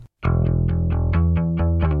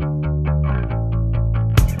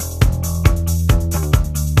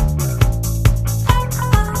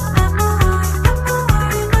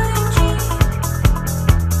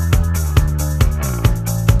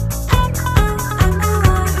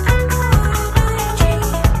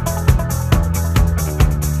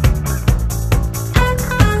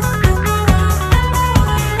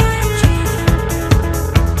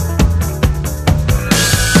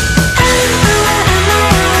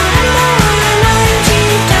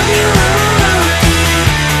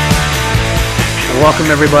welcome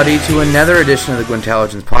everybody to another edition of the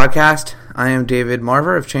Gwintelligence Podcast. I am David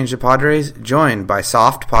Marver of Change the Padres, joined by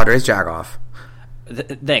Soft Padres Jagoff.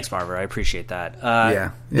 Thanks, Marver. I appreciate that.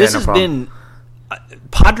 This has problem. been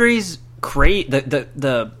Padres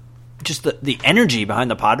the energy behind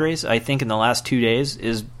the Padres. I think in the last 2 days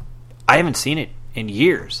is I haven't seen it in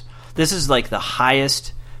years. This is like the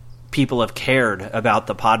highest people have cared about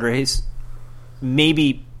the Padres,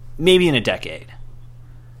 maybe in a decade.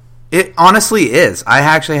 It honestly is. I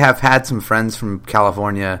actually have had some friends from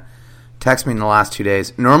California text me in the last 2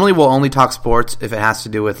 days. Normally we'll only talk sports if it has to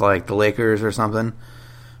do with like the Lakers or something.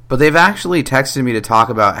 But they've actually texted me to talk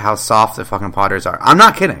about how soft the fucking Padres are. I'm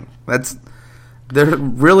not kidding. There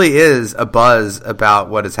really is a buzz about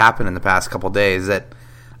what has happened in the past couple days that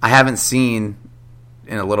I haven't seen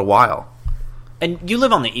in a little while. And you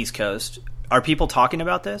live on the East Coast. Are people talking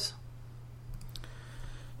about this?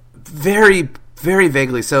 Very, very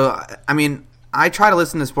vaguely. So, I mean, I try to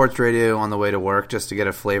listen to sports radio on the way to work just to get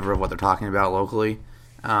a flavor of what they're talking about locally.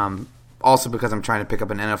 Also because I'm trying to pick up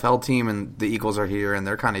an NFL team, and the Eagles are here, and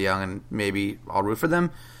they're kind of young, and maybe I'll root for them.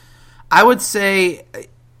 I would say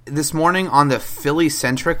this morning on the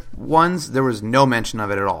Philly-centric ones, there was no mention of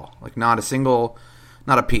it at all. Like, not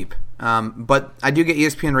a peep. But I do get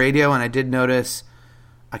ESPN Radio, and I did notice,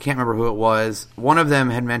 I can't remember who it was, one of them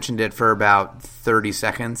had mentioned it for about 30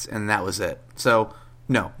 seconds, and that was it. So,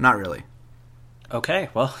 no, not really. Okay,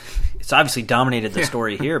 well, it's obviously dominated the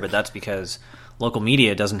story here, but that's because local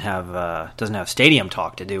media doesn't have stadium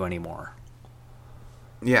talk to do anymore.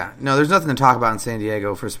 Yeah, no, there's nothing to talk about in San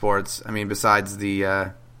Diego for sports. I mean, besides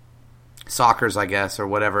the Soccers, I guess, or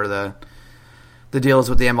whatever the deal is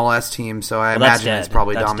with the MLS team. So I imagine it's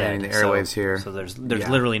probably dominating the airwaves here. So there's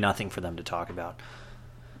literally nothing for them to talk about.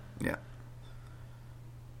 Yeah.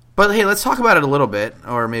 But hey, let's talk about it a little bit,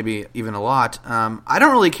 or maybe even a lot. I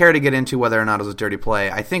don't really care to get into whether or not it was a dirty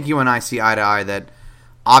play. I think you and I see eye to eye that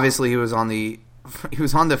obviously he was on the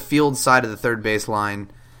field side of the third baseline.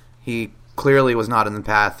 He clearly was not in the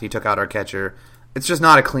path. He took out our catcher. It's just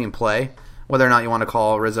not a clean play. Whether or not you want to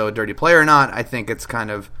call Rizzo a dirty play or not, I think it's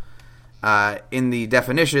kind of in the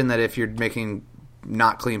definition that if you're making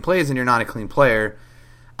not clean plays and you're not a clean player.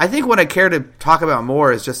 I think what I care to talk about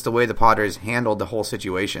more is just the way the Padres handled the whole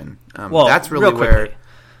situation. That's really where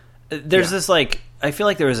there's this I feel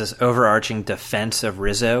like there was this overarching defense of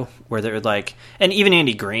Rizzo where they're like, and even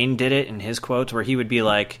Andy Green did it in his quotes where he would be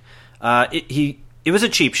like, it was a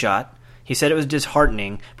cheap shot. He said it was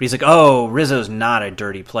disheartening, but he's like, oh, Rizzo's not a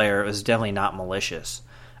dirty player. It was definitely not malicious.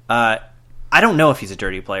 I don't know if he's a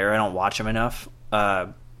dirty player. I don't watch him enough.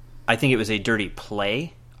 I think it was a dirty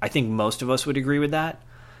play. I think most of us would agree with that.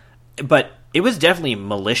 But it was definitely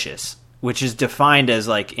malicious, which is defined as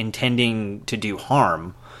like intending to do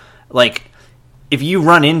harm. Like, if you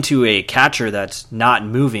run into a catcher that's not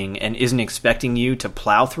moving and isn't expecting you to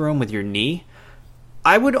plow through him with your knee,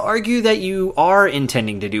 I would argue that you are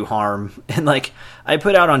intending to do harm. And like, I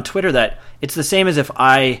put out on Twitter that it's the same as if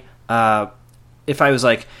I was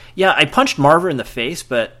like, yeah, I punched Marver in the face,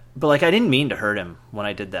 but like I didn't mean to hurt him when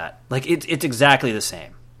I did that. Like, it's exactly the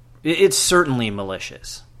same. It's certainly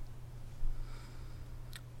malicious.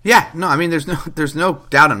 Yeah, no, I mean, there's no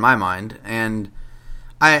doubt in my mind, and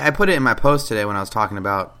I put it in my post today when I was talking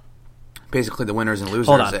about basically the winners and losers.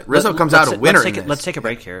 Hold on. That Rizzo comes out a winner in this. Let's take a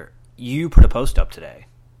break here. You put a post up today.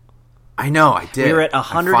 I know, I did. We were at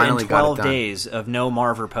 112 days of no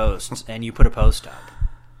Marver posts, and you put a post up.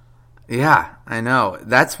 Yeah, I know.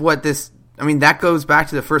 That's what this... I mean, that goes back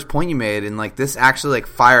to the first point you made, and like this actually like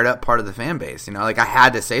fired up part of the fan base. You know, like I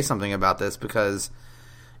had to say something about this because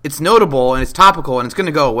it's notable and it's topical and it's going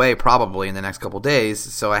to go away probably in the next couple days,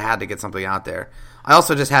 so I had to get something out there. I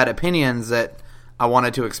also just had opinions that I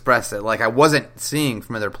wanted to express that like I wasn't seeing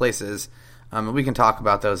from other places. We can talk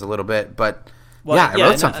about those a little bit, but I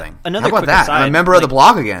wrote something. How about that? Aside, I'm a member of the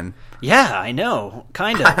blog again. Yeah, I know.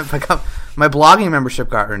 Kind of. My blogging membership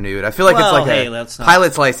got renewed. I feel like it's like a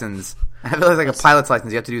pilot's license. I feel like it's like a pilot's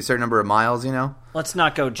license. You have to do a certain number of miles, you know? Let's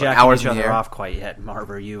not go jacking each other off quite yet,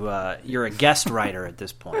 Marver. You're a guest writer at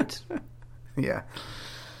this point. Yeah.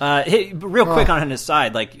 Hey, real quick on an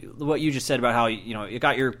aside, like what you just said about how you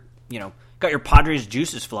got your Padres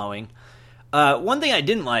juices flowing. One thing I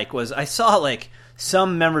didn't like was I saw like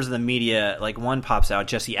some members of the media, like one pops out,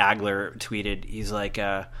 Jesse Agler tweeted, he's like,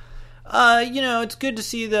 it's good to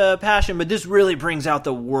see the passion, but this really brings out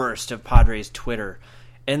the worst of Padres Twitter.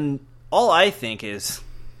 And all I think is,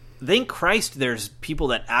 thank Christ there's people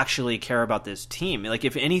that actually care about this team. Like,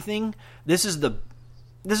 if anything, this is the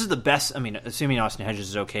best. I mean, assuming Austin Hedges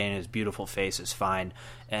is okay and his beautiful face is fine,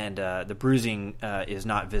 and the bruising is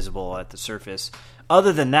not visible at the surface.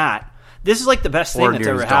 Other than that, This is like the best thing that's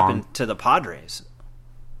ever happened to the Padres.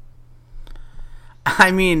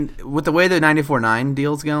 I mean, with the way the 94.9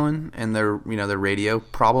 deal's going and their radio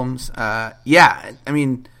problems, yeah. I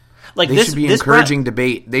mean, like they should be encouraging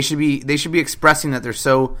debate. They should be expressing that they're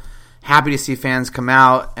so happy to see fans come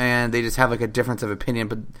out, and they just have like a difference of opinion.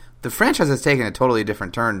 But the franchise has taken a totally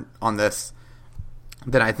different turn on this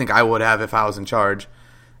than I think I would have if I was in charge.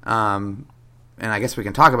 And I guess we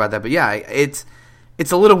can talk about that. But yeah, it's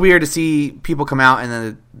a little weird to see people come out and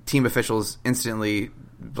then the team officials instantly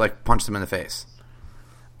like punch them in the face.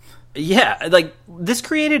 Yeah, like this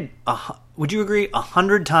created, would you agree,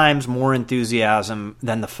 100 times more enthusiasm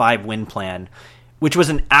than the 5-win plan, which was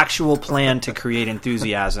an actual plan to create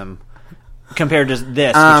enthusiasm compared to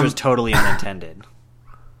this, which was totally unintended.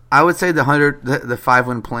 I would say the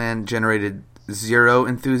 5-win plan generated zero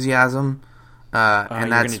enthusiasm, and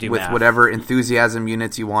that's with math. Whatever enthusiasm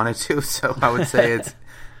units you wanted to. So I would say it's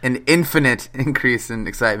an infinite increase in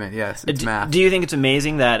excitement. Yes, it's math. Do you think it's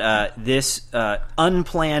amazing that this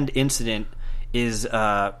unplanned incident is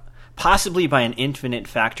possibly by an infinite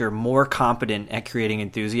factor more competent at creating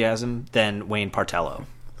enthusiasm than Wayne Partello?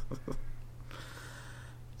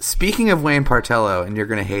 Speaking of Wayne Partello, and you're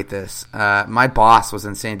going to hate this, my boss was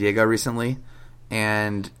in San Diego recently,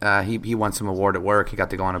 and he won some award at work. He got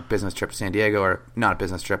to go on a business trip to San Diego, or not a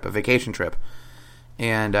business trip, a vacation trip.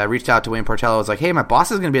 And reached out to Wayne Partello. I was like, hey, my boss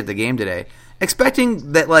is going to be at the game today.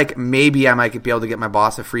 Expecting that like maybe I might be able to get my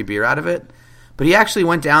boss a free beer out of it. But he actually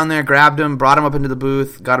went down there, grabbed him, brought him up into the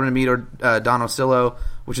booth, got him to meet Don Osilo,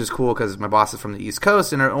 which is cool because my boss is from the East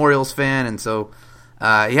Coast and an Orioles fan. And so he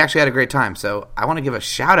actually had a great time. So I want to give a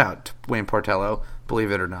shout out to Wayne Partello, believe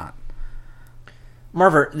it or not.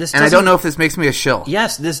 Marver, I don't know if this makes me a shill.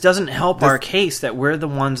 Yes, this doesn't help our case that we're the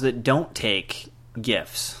ones that don't take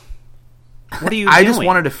gifts. What are you doing? I just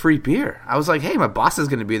wanted a free beer. I was like, hey, my boss is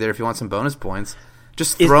going to be there if you want some bonus points.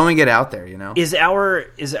 Just throwing it out there, you know. Is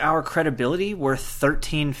our credibility worth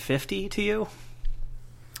 $13.50 to you?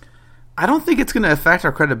 I don't think it's going to affect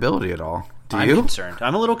our credibility at all. Do you? I'm concerned.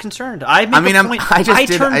 I'm a little concerned. I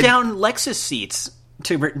turned down Lexus seats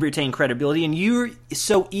to retain credibility, and you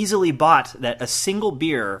so easily bought that a single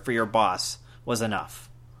beer for your boss was enough.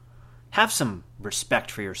 Have some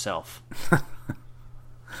respect for yourself.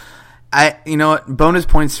 You know what? Bonus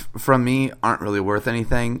points from me aren't really worth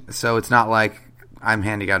anything, so it's not like I'm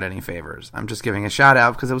handing out any favors. I'm just giving a shout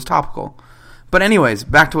out because it was topical. But anyways,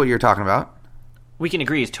 back to what you're talking about. We can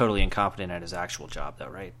agree he's totally incompetent at his actual job, though,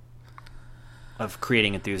 right? Of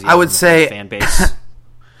creating enthusiasm. I would say fan base.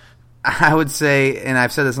 I would say, and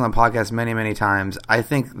I've said this on the podcast many, many times. I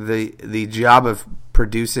think the job of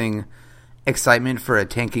producing excitement for a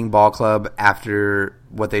tanking ball club after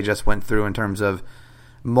what they just went through in terms of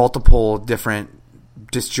multiple different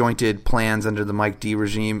disjointed plans under the Mike D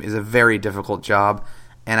regime is a very difficult job,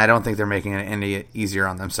 and I don't think they're making it any easier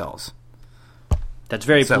on themselves. That's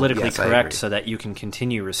very politically correct so that you can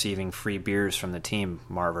continue receiving free beers from the team,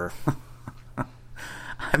 Marver.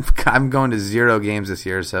 I'm going to 0 games this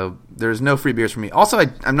year, so there's no free beers for me. Also,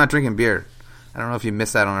 I'm not drinking beer. I don't know if you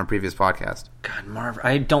missed that on our previous podcast. God, Marver,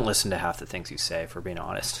 I don't listen to half the things you say, for being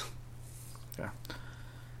honest. Yeah.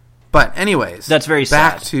 But anyways, that's very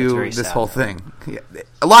back sad. to this whole thing. Yeah,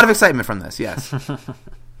 a lot of excitement from this, yes.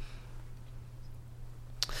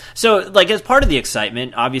 So, like, as part of the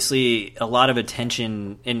excitement, obviously a lot of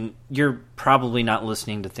attention, and you're probably not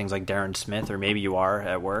listening to things like Darren Smith, or maybe you are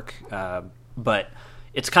at work, but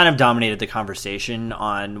it's kind of dominated the conversation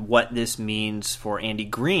on what this means for Andy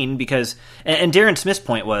Green, because, and Darren Smith's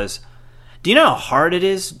point was, do you know how hard it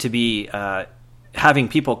is to be having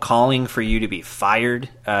people calling for you to be fired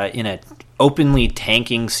in an openly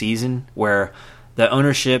tanking season where the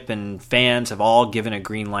ownership and fans have all given a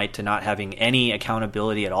green light to not having any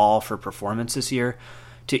accountability at all for performance this year,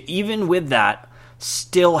 to even with that,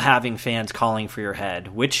 still having fans calling for your head,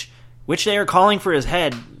 which they are calling for his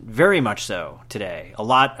head very much so today. A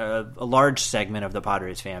large segment of the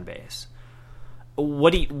Padres fan base.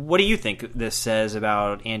 What do you think this says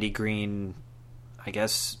about Andy Green, I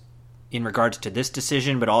guess, in regards to this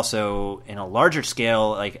decision, but also in a larger scale,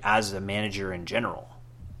 like as a manager in general?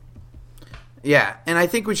 Yeah, and I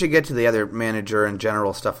think we should get to the other manager and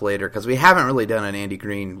general stuff later, because we haven't really done an Andy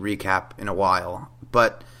Green recap in a while.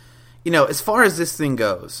 But, you know, as far as this thing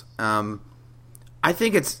goes, I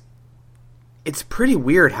think it's pretty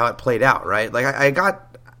weird how it played out, right? Like,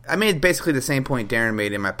 I made basically the same point Darren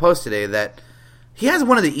made in my post today, that he has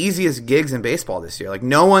one of the easiest gigs in baseball this year. Like,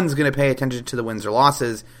 no one's going to pay attention to the wins or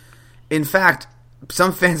losses. In fact,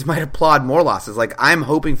 some fans might applaud more losses. Like, I'm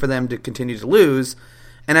hoping for them to continue to lose,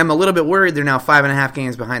 And I'm a little bit worried they're now 5.5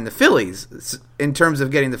 games behind the Phillies in terms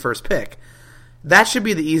of getting the first pick. That should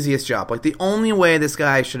be the easiest job. Like, the only way this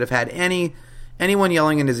guy should have had anyone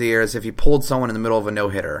yelling in his ear is if he pulled someone in the middle of a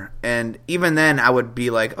no-hitter. And even then, I would be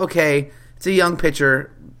like, okay, it's a young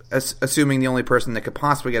pitcher, assuming the only person that could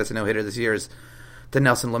possibly get us a no-hitter this year is the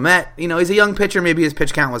Nelson Lamet. You know, he's a young pitcher. Maybe his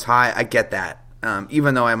pitch count was high. I get that,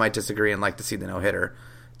 even though I might disagree and like to see the no-hitter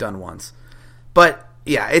done once. But,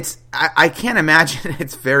 yeah, I can't imagine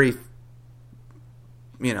it's very,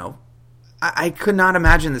 you know, I could not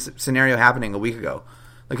imagine this scenario happening a week ago.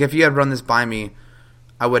 Like, if you had run this by me,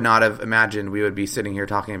 I would not have imagined we would be sitting here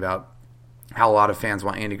talking about how a lot of fans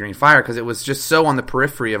want Andy Green fired, because it was just so on the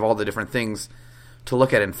periphery of all the different things to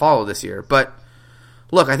look at and follow this year. But,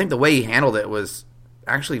 look, I think the way he handled it was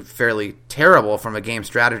actually fairly terrible from a game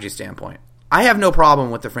strategy standpoint. I have no problem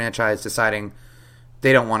with the franchise deciding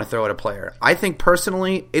they don't want to throw at a player. I think,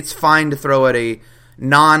 personally, it's fine to throw at a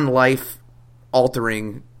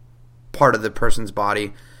non-life-altering part of the person's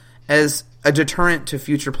body as a deterrent to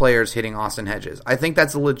future players hitting Austin Hedges. I think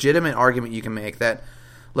that's a legitimate argument you can make that,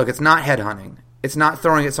 look, it's not headhunting. It's not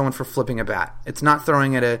throwing at someone for flipping a bat. It's not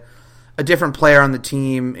throwing at a different player on the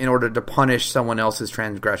team in order to punish someone else's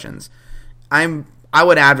transgressions. I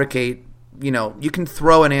would advocate, you know, you can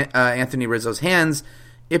throw in Anthony Rizzo's hands.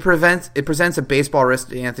 It presents a baseball risk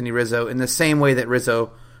to Anthony Rizzo in the same way that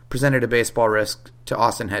Rizzo presented a baseball risk to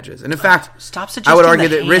Austin Hedges. And in fact, stop suggesting I would argue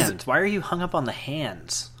that Rizzo. Why are you hung up on the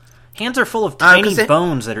hands? Hands are full of tiny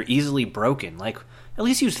bones that are easily broken. Like, at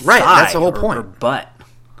least use thigh that's the whole point. Or butt.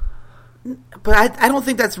 But I don't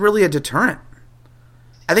think that's really a deterrent.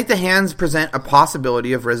 I think the hands present a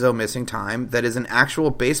possibility of Rizzo missing time that is an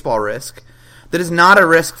actual baseball risk, that is not a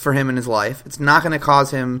risk for him in his life. It's not going to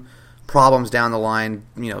cause him problems down the line,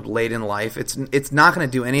 you know, late in life. It's not going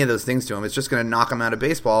to do any of those things to him. It's just going to knock him out of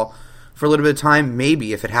baseball for a little bit of time,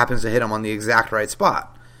 maybe, if it happens to hit him on the exact right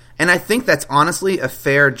spot. And I think that's honestly a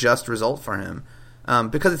fair, just result for him,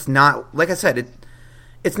 because it's not, like I said,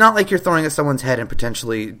 it's not like you're throwing at someone's head and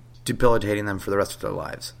potentially debilitating them for the rest of their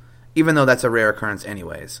lives, even though that's a rare occurrence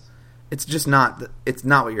anyways. It's just not, it's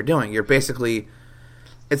not what you're doing. You're basically,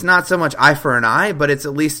 it's not so much eye for an eye, but it's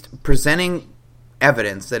at least presenting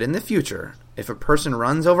evidence that in the future, if a person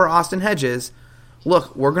runs over Austin Hedges,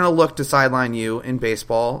 look, we're going to look to sideline you in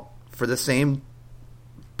baseball for the same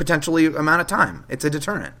potentially amount of time. It's a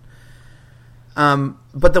deterrent.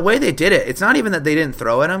 But the way they did it, it's not even that they didn't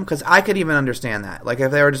throw at him, because I could even understand that. Like,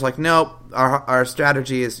 if they were just like, nope, our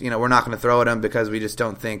strategy is, you know, we're not going to throw at him because we just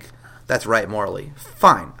don't think that's right morally.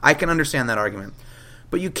 Fine. I can understand that argument.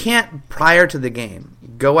 But you can't, prior to the game,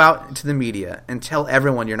 go out to the media and tell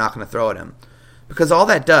everyone you're not going to throw at him. Because all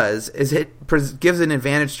that does is it gives an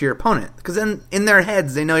advantage to your opponent. Because then in their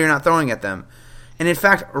heads, they know you're not throwing at them. And in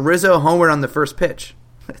fact, Rizzo homered on the first pitch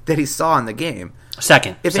that he saw in the game.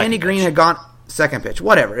 If Andy Green had gone... Second pitch,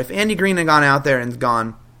 whatever. If Andy Green had gone out there and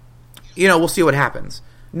gone, you know, we'll see what happens.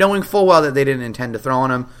 Knowing full well that they didn't intend to throw on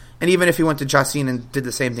him. And even if he went to Chacín and did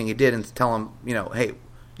the same thing he did and tell him, you know, hey,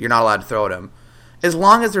 you're not allowed to throw at him. As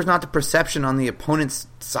long as there's not the perception on the opponent's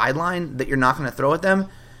sideline that you're not going to throw at them,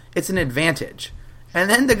 it's an advantage. And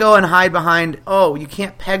then to go and hide behind, oh, you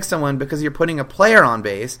can't peg someone because you're putting a player on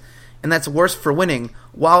base, and that's worse for winning,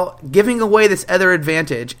 while giving away this other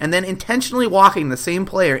advantage and then intentionally walking the same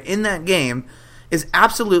player in that game is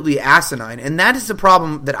absolutely asinine. And that is the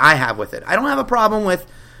problem that I have with it. I don't have a problem with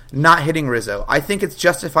not hitting Rizzo. I think it's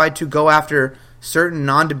justified to go after certain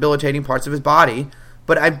non-debilitating parts of his body,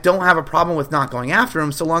 but I don't have a problem with not going after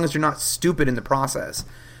him so long as you're not stupid in the process.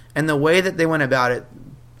 And the way that they went about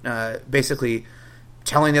it, basically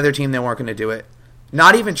telling the other team they weren't going to do it,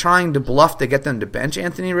 not even trying to bluff to get them to bench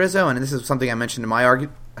Anthony Rizzo, and this is something I mentioned in my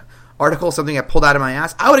article, something I pulled out of my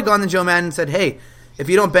ass. I would have gone to Joe Madden and said, hey, if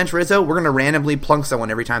you don't bench Rizzo, we're going to randomly plunk someone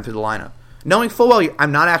every time through the lineup. Knowing full well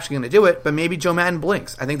I'm not actually going to do it, but maybe Joe Madden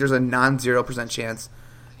blinks. I think there's a non-0% chance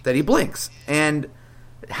that he blinks. And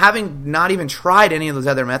having not even tried any of those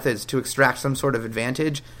other methods to extract some sort of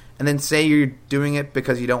advantage and then say you're doing it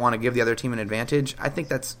because you don't want to give the other team an advantage, I think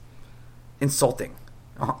that's insulting,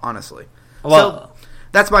 honestly. Well, so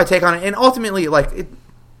that's my take on it. And ultimately, I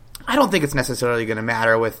don't think it's necessarily going to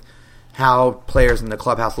matter with how players in the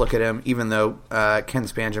clubhouse look at him, even though Ken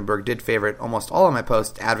Spangenberg did favorite almost all of my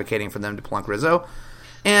posts advocating for them to plunk Rizzo.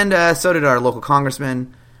 And so did our local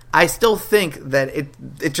congressman. I still think that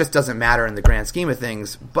it just doesn't matter in the grand scheme of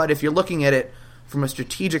things. But if you're looking at it from a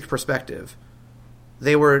strategic perspective,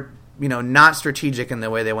 they were, you know, not strategic in the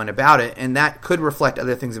way they went about it. And that could reflect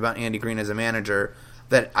other things about Andy Green as a manager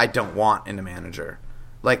that I don't want in a manager.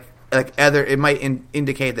 It might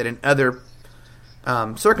indicate that in other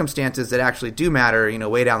circumstances that actually do matter,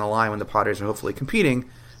 way down the line when the Padres are hopefully competing,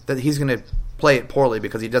 that he's going to play it poorly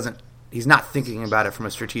because he's not thinking about it from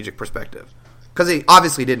a strategic perspective. Because he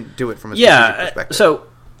obviously didn't do it from a strategic perspective. So,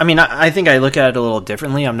 I mean, I think I look at it a little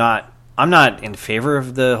differently. I'm not in favor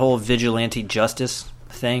of the whole vigilante justice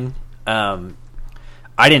thing. I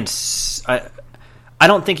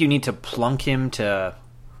don't think you need to plunk him to,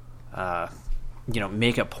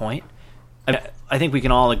 make a point. I think we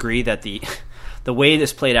can all agree that the way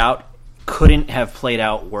this played out couldn't have played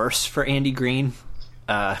out worse for Andy Green.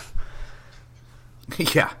 Yeah.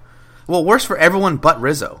 Well, worse for everyone but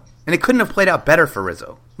Rizzo. And it couldn't have played out better for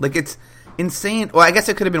Rizzo. Like, it's insane. Well, I guess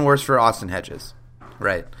it could have been worse for Austin Hedges.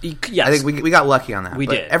 Right. Yes. I think we got lucky on that. We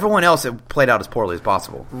did. Everyone else, it played out as poorly as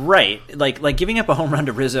possible. Right. Like giving up a home run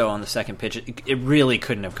to Rizzo on the second pitch, it really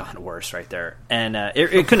couldn't have gone worse right there. And it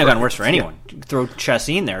couldn't have gone worse for anyone. Throw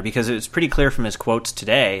Chacín there, because it was pretty clear from his quotes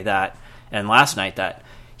today and last night that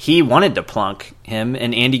he wanted to plunk him,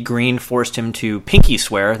 and Andy Green forced him to pinky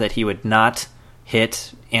swear that he would not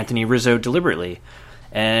hit Anthony Rizzo deliberately.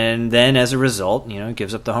 And then as a result,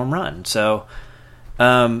 gives up the home run. So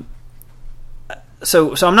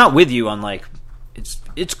So I'm not with you on like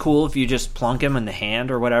it's cool if you just plunk him in the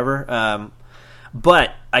hand or whatever.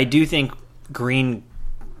 But I do think Green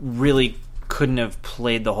really couldn't have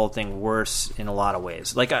played the whole thing worse in a lot of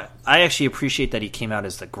ways. Like I actually appreciate that he came out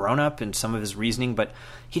as the grown up in some of his reasoning, but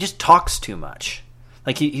he just talks too much.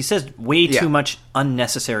 Like he says way too much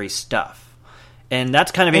unnecessary stuff, and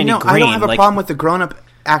that's kind of Andy Green. I don't have a problem with the grown up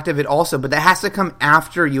act of it also, but that has to come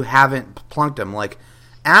after you haven't plunked him. Like,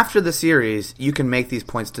 after the series, you can make these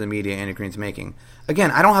points to the media Andy Green's making.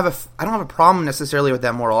 Again, I don't have a problem necessarily with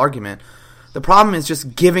that moral argument. The problem is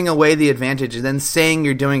just giving away the advantage and then saying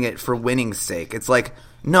you're doing it for winning's sake. It's like,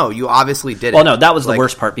 no, you obviously did it. Well, no, that was the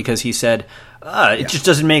worst part, because he said, it just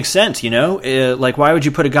doesn't make sense, like, why would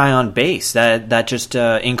you put a guy on base? That just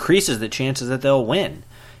increases the chances that they'll win.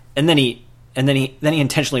 And then he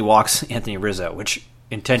intentionally walks Anthony Rizzo, which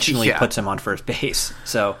intentionally puts him on first base.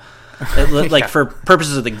 So, for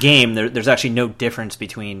purposes of the game, there's actually no difference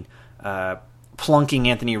between plunking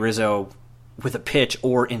Anthony Rizzo with a pitch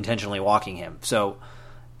or intentionally walking him. So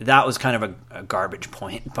that was kind of a garbage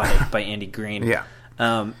point by Andy Green. Yeah.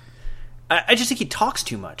 I just think he talks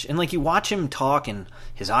too much. And like, you watch him talk and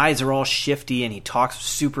his eyes are all shifty and he talks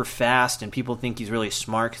super fast and people think he's really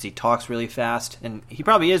smart because he talks really fast. And he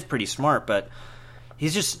probably is pretty smart, but he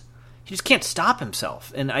just can't stop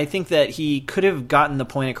himself. And I think that he could have gotten the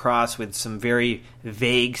point across with some very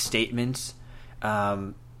vague statements,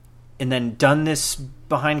 and then done this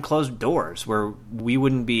behind closed doors where we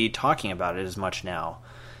wouldn't be talking about it as much now.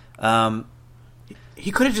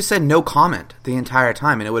 He could have just said no comment the entire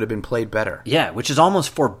time and it would have been played better. Yeah, which is almost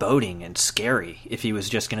foreboding and scary if he was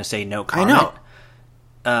just going to say no comment.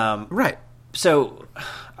 I know. Right. So,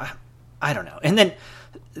 I don't know. And then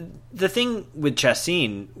the thing with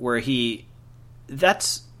Chacín, where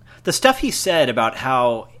that's the stuff he said about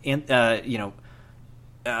how,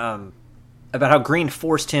 about how Green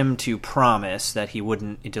forced him to promise that he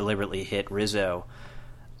wouldn't deliberately hit Rizzo.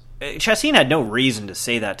 Chacín had no reason to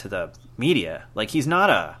say that to the media. Like, he's not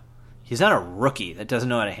a rookie that doesn't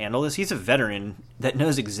know how to handle this. He's a veteran that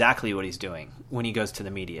knows exactly what he's doing when he goes to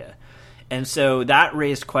the media. And so that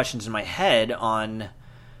raised questions in my head on,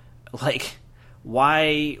 like,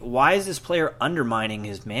 why is this player undermining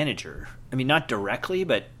his manager? I mean, not directly,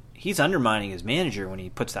 but he's undermining his manager when he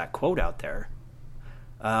puts that quote out there.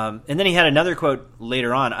 And then he had another quote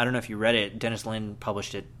later on. I don't know if you read it. Dennis Lin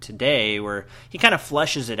published it today, where he kind of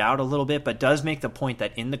fleshes it out a little bit, but does make the point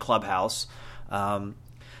that in the clubhouse,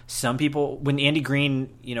 some people, when Andy Green,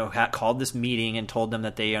 called this meeting and told them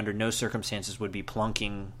that they under no circumstances would be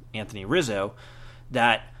plunking Anthony Rizzo,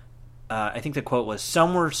 that I think the quote was,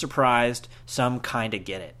 "Some were surprised, some kind of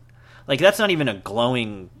get it." Like, that's not even a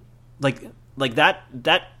glowing, like that.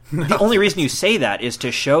 The only reason you say that is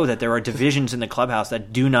to show that there are divisions in the clubhouse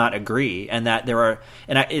that do not agree, and that there are,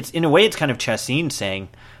 it's in a way, it's kind of Chacín saying,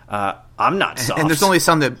 "I'm not soft." And there's only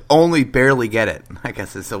some that only barely get it. I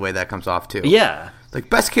guess is the way that comes off too. Yeah. Like,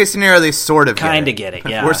 best case scenario, they sort of kind of get it.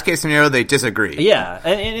 Yeah. Worst case scenario, they disagree. Yeah,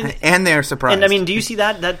 and they're surprised. And I mean, do you see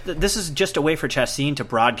that this is just a way for Chacín to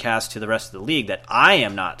broadcast to the rest of the league that I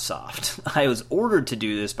am not soft. I was ordered to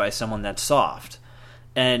do this by someone that's soft,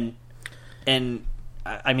 and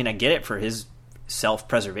I mean, I get it for his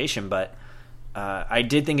self-preservation, but I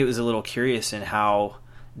did think it was a little curious in how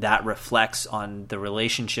that reflects on the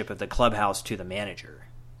relationship of the clubhouse to the manager.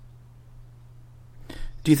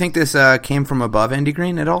 Do you think this came from above Andy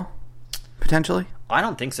Green at all, potentially? I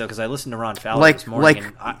don't think so, because I listened to Ron Fowler this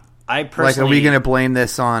morning. I personally, are we going to blame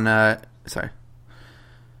this on? Sorry.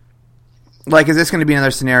 Like, is this going to be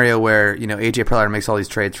another scenario where, AJ Preller makes all these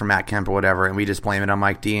trades for Matt Kemp or whatever, and we just blame it on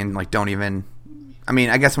Mike D and, don't even... I mean,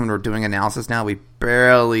 I guess when we're doing analysis now, we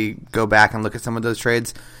barely go back and look at some of those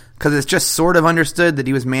trades because it's just sort of understood that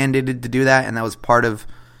he was mandated to do that, and that was part of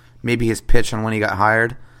maybe his pitch on when he got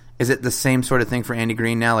hired. Is it the same sort of thing for Andy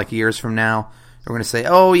Green now, like years from now? We're going to say,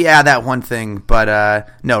 oh, yeah, that one thing, but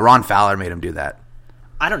no, Ron Fowler made him do that.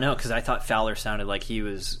 I don't know, because I thought Fowler sounded like he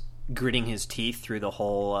was gritting his teeth through the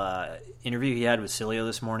whole interview he had with Cilio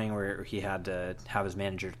this morning where he had to have his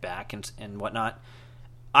managers back and whatnot.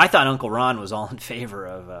 I thought Uncle Ron was all in favor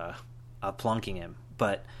of plunking him.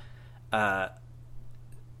 But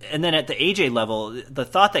and then at the AJ level, the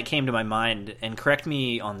thought that came to my mind, and correct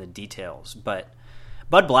me on the details, but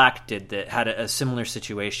Bud Black had a similar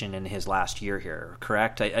situation in his last year here,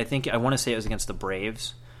 correct? I think I want to say it was against the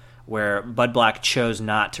Braves, where Bud Black chose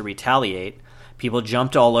not to retaliate. People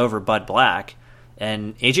jumped all over Bud Black,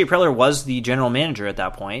 and AJ Preller was the general manager at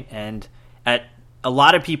that point, and a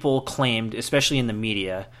lot of people claimed, especially in the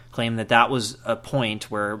media, claimed that was a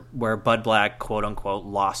point where Bud Black, quote unquote,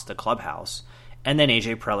 lost the clubhouse, and then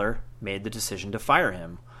AJ Preller made the decision to fire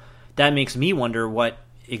him. That makes me wonder what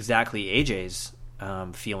exactly AJ's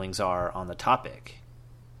feelings are on the topic.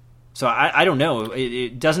 So I don't know.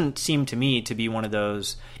 It doesn't seem to me to be one of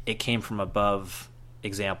those it came from above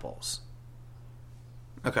examples.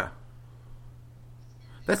 Okay.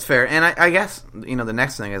 That's fair. And I guess, the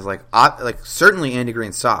next thing is certainly Andy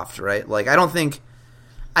Green's soft, right? Like, I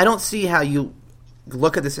don't see how you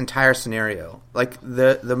look at this entire scenario. Like,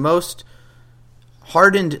 the most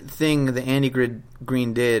hardened thing that Andy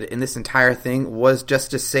Green did in this entire thing was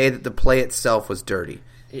just to say that the play itself was dirty.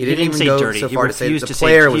 He didn't even go dirty. So far to say that the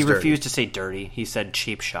player was dirty. He refused to say dirty. He said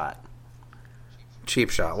cheap shot.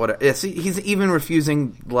 Cheap shot. What? He's even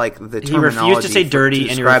refusing the terminology. He refused to say dirty,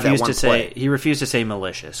 and he refused to say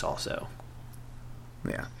malicious. Also,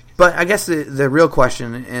 yeah. But I guess the real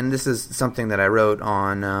question, and this is something that I wrote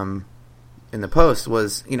on in the post,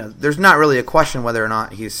 was there's not really a question whether or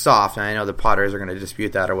not he's soft. And I know the Potters are going to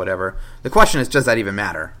dispute that or whatever. The question is, does that even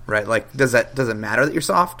matter? Right? Like, does it matter that you're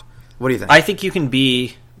soft? What do you think? I think you can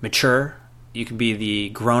be mature. You can be the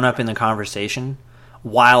grown up in the conversation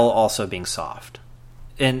while also being soft.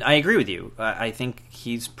 And I agree with you. I think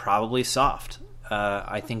he's probably soft.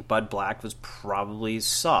 I think Bud Black was probably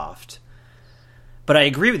soft. But I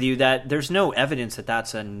agree with you that there's no evidence that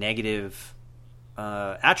that's a negative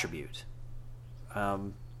attribute.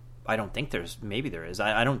 I don't think there's. Maybe there is.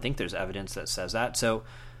 I don't think there's evidence that says that. So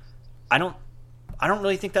I don't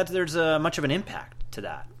really think that there's much of an impact to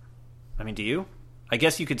that. I mean, do you? I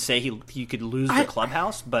guess you could say he could lose the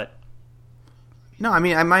clubhouse, but... No, I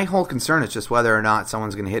mean, my whole concern is just whether or not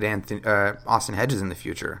someone's going to hit Austin Hedges in the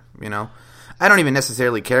future, I don't even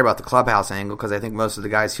necessarily care about the clubhouse angle because I think most of the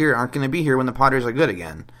guys here aren't going to be here when the Padres are good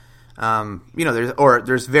again.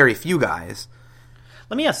 There's very few guys.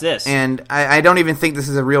 Let me ask this. And I don't even think this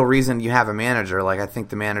is a real reason you have a manager. Like, I think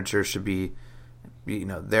the manager should be,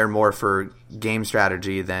 they're more for game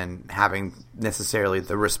strategy than having necessarily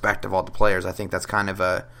the respect of all the players. I think that's kind of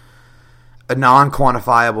a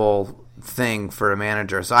non-quantifiable thing for a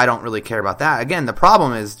manager, so I don't really care about that. Again, the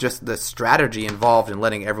problem is just the strategy involved in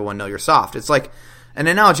letting everyone know you're soft. It's like an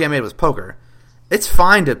analogy I made was poker. It's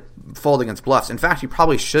fine to fold against bluffs. In fact, you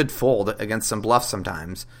probably should fold against some bluffs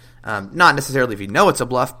sometimes. Not necessarily if you know it's a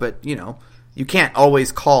bluff, but you can't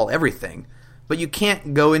always call everything. But you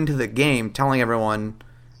can't go into the game telling everyone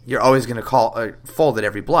you're always going to fold at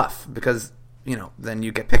every bluff because then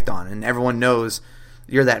you get picked on and everyone knows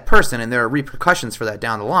you're that person and there are repercussions for that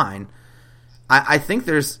down the line. I think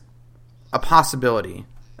there's a possibility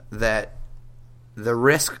that the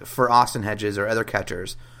risk for Austin Hedges or other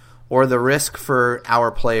catchers, or the risk for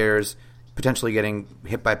our players potentially getting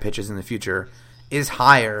hit by pitches in the future, is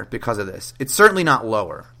higher because of this. It's certainly not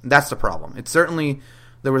lower. That's the problem. It's certainly,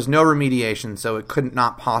 there was no remediation, so it could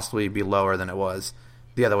not possibly be lower than it was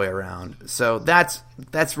the other way around. So that's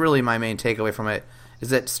really my main takeaway from it,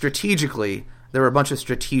 is that strategically, there were a bunch of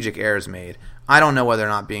strategic errors made. I don't know whether or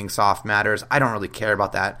not being soft matters. I don't really care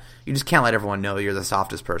about that. You just can't let everyone know you're the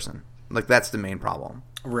softest person. Like, that's the main problem.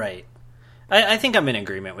 Right. I think I'm in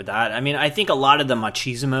agreement with that. I mean, I think a lot of the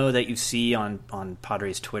machismo that you see on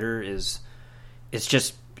Padres Twitter it's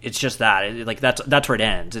just that. That's where it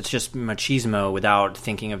ends. It's just machismo without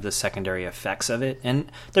thinking of the secondary effects of it. And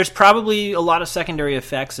there's probably a lot of secondary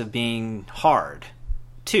effects of being hard,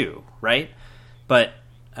 too, right? But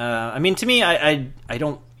I mean, to me, I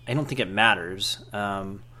don't think it matters.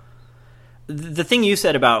 The thing you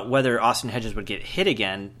said about whether Austin Hedges would get hit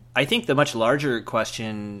again, I think the much larger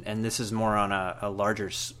question, and this is more on a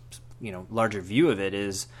larger view of it,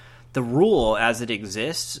 is the rule as it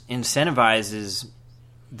exists incentivizes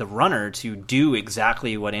the runner to do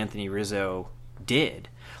exactly what Anthony Rizzo did.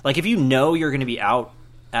 Like, if you know you're going to be out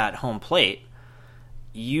at home plate,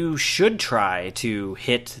 you should try to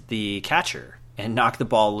hit the catcher and knock the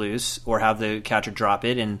ball loose or have the catcher drop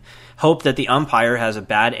it and hope that the umpire has a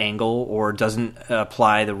bad angle or doesn't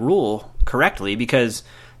apply the rule correctly, because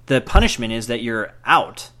the punishment is that you're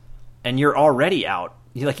out and you're already out.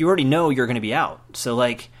 Like, you already know you're going to be out. So,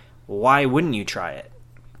 like, why wouldn't you try it?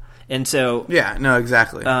 And so, yeah, no,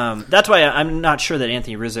 exactly. That's why I'm not sure that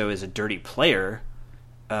Anthony Rizzo is a dirty player.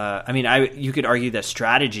 I mean, you could argue that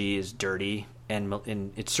strategy is dirty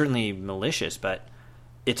and it's certainly malicious, but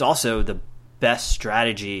it's also the best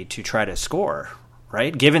strategy to try to score,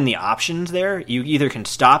 right? Given the options there, you either can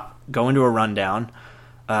stop, go into a rundown,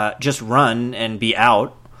 just run and be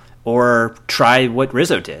out, or try what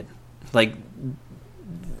Rizzo did. Like,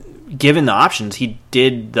 given the options, he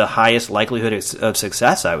did the highest likelihood of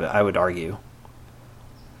success, I would argue.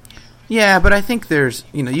 Yeah, but I think there's,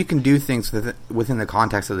 you can do things within the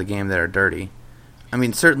context of the game that are dirty. I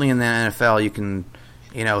mean, certainly in the NFL, you can,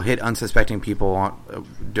 hit unsuspecting people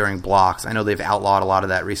during blocks. I know they've outlawed a lot of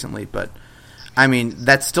that recently, but, I mean,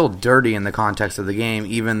 that's still dirty in the context of the game,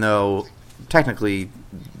 even though technically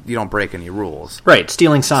you don't break any rules. Right,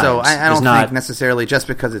 stealing signs. So I don't think necessarily just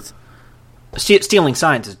because it's... Stealing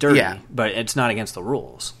signs is dirty, but it's not against the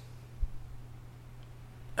rules.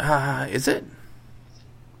 Is it?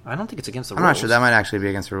 I don't think it's against the rules. rules. I'm not sure. That might actually be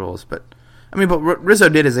against the rules. But what Rizzo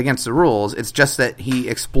did is against the rules. It's just that he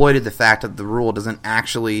exploited the fact that the rule doesn't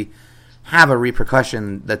actually have a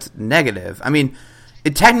repercussion that's negative. I mean,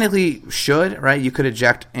 it technically should, right? You could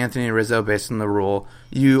eject Anthony Rizzo based on the rule.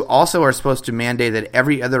 You also are supposed to mandate that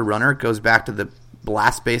every other runner goes back to the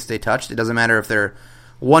last base they touched. It doesn't matter if they're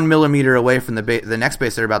 1 millimeter away from the next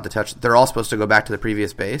base they're about to touch. They're all supposed to go back to the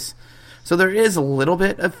previous base. So there is a little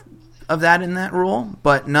bit of that in that rule,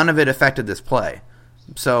 but none of it affected this play.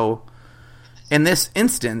 So in this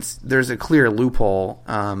instance, there's a clear loophole.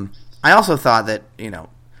 I also thought that,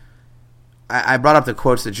 I brought up the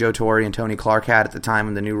quotes that Joe Torre and Tony Clark had at the time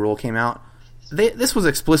when the new rule came out. This was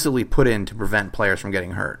explicitly put in to prevent players from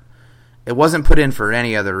getting hurt. It wasn't put in for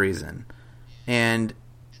any other reason. And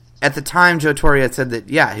at the time, Joe Torre had said that,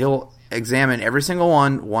 he'll examine every single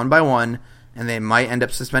one by one, and they might end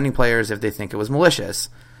up suspending players if they think it was malicious.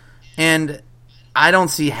 And I don't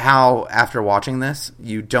see how, after watching this,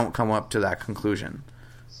 you don't come up to that conclusion.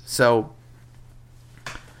 So,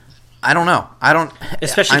 I don't know.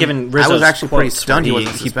 Especially given Rizzo's I was actually pretty quotes stunned where he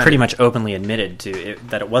wasn't he suspended. pretty much openly admitted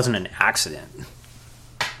that it wasn't an accident.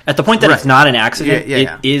 At the point that it's not an accident, it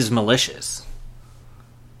is malicious.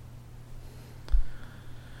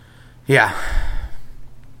 Yeah.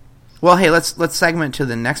 Well, hey, let's segment to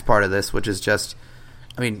the next part of this, which is just,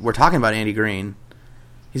 we're talking about Andy Green.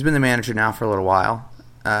 He's been the manager now for a little while.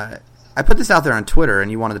 I put this out there on Twitter, and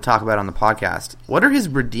you wanted to talk about it on the podcast. What are his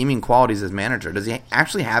redeeming qualities as manager? Does he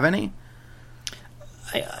actually have any?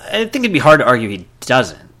 I think it'd be hard to argue he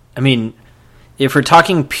doesn't. If we're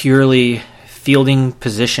talking purely fielding,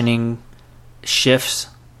 positioning, shifts,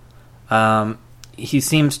 he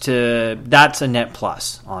seems to... That's a net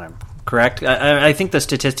plus on him, correct? I think the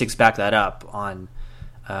statistics back that up on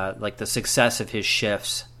the success of his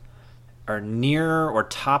shifts are near or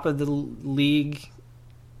top of the league,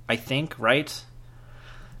 I think, right?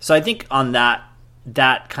 So I think on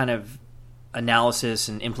that kind of analysis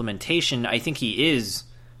and implementation, I think he is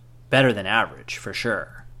better than average, for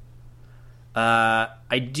sure.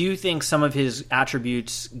 I do think some of his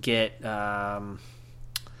attributes get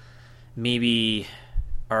maybe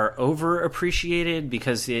are overappreciated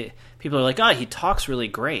because people are like, he talks really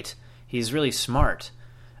great. He's really smart.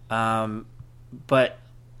 But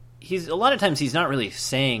a lot of times he's not really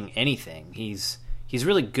saying anything. He's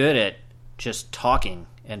really good at just talking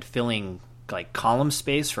and filling column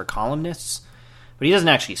space for columnists, but he doesn't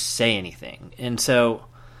actually say anything. And so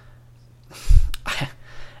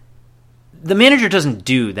the manager doesn't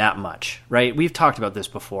do that much, right? We've talked about this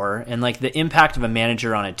before, and the impact of a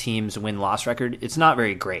manager on a team's win-loss record, it's not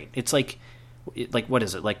very great. It's what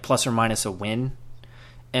is it? Plus or minus a win.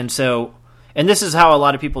 And this is how a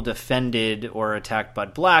lot of people defended or attacked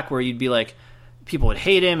Bud Black, where you'd be like, people would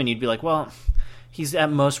hate him, and you'd be like, well, he's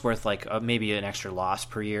at most worth maybe an extra loss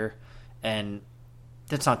per year, and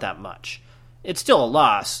that's not that much. It's still a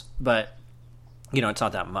loss, but it's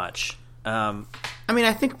not that much. I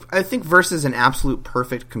think versus an absolute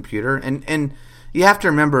perfect computer, and you have to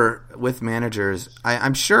remember with managers,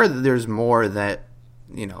 I'm sure that there's more that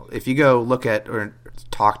if you go look at or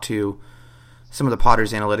talk to some of the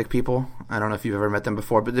Padres analytic people. I don't know if you've ever met them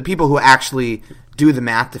before, but the people who actually do the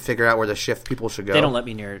math to figure out where the shift people should go. They don't let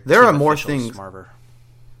me near. There are more things.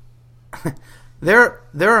 There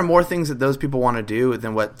are more things that those people want to do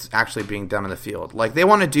than what's actually being done in the field. Like, they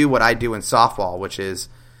want to do what I do in softball, which is,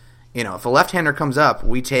 if a left-hander comes up,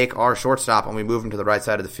 we take our shortstop and we move him to the right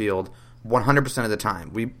side of the field 100% of the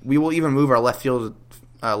time. We will even move our left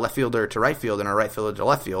fielder to right field and our right fielder to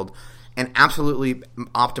left field and absolutely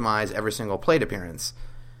optimize every single plate appearance.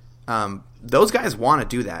 Those guys want to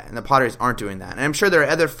do that, and the Padres aren't doing that. And I'm sure there are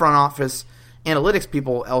other front office analytics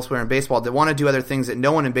people elsewhere in baseball that want to do other things that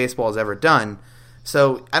no one in baseball has ever done.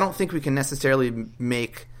 So I don't think we can necessarily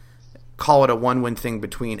call it a one-win thing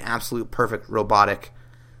between absolute perfect robotic,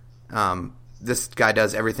 this guy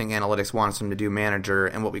does everything analytics wants him to do manager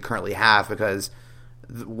and what we currently have, because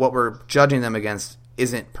what we're judging them against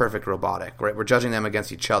isn't perfect robotic, right? We're judging them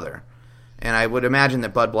against each other. And I would imagine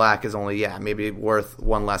that Bud Black is only, maybe worth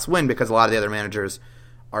one less win because a lot of the other managers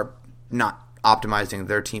are not optimizing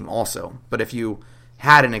their team also. But if you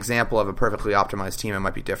had an example of a perfectly optimized team, it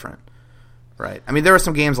might be different, right? I mean, there were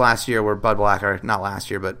some games last year where Bud Black, or not last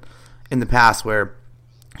year, but in the past, where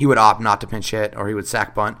he would opt not to pinch hit or he would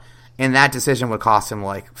sack bunt, and that decision would cost him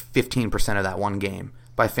like 15% of that one game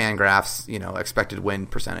by Fangraphs, expected win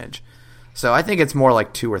percentage. So I think it's more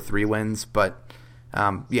like 2 or 3 wins, but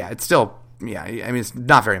it's still, it's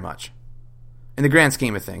not very much. In the grand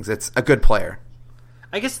scheme of things, it's a good player.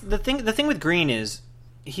 I guess the thing with Green is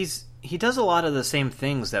he does a lot of the same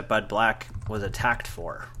things that Bud Black was attacked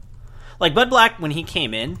for. Like, Bud Black, when he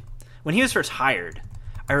came in, when he was first hired,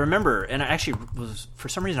 I remember, and I actually for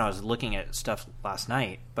some reason I was looking at stuff last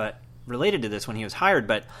night, but related to this when he was hired,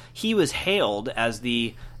 but he was hailed as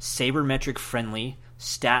the sabermetric friendly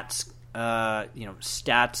stats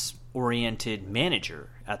oriented manager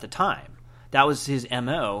at the time. That was his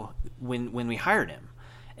MO when we hired him.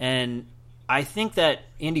 And I think that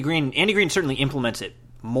Andy Green certainly implements it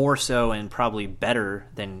more so and probably better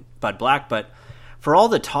than Bud Black, but for all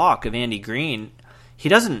the talk of Andy Green, he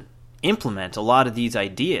doesn't implement a lot of these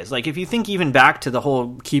ideas. Like, if you think even back to the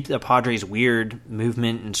whole keep the Padres weird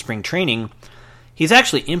movement in spring training, he's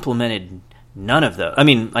actually implemented none of those. I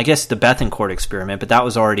mean, I guess the Bethancourt experiment, but that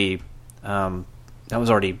was already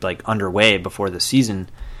like underway before the season.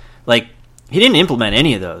 Like, he didn't implement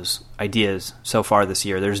any of those ideas so far this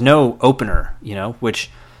year. There's no opener, which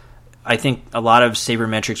I think a lot of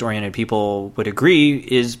sabermetrics-oriented people would agree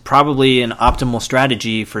is probably an optimal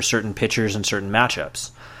strategy for certain pitchers and certain matchups.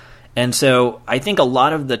 And so I think a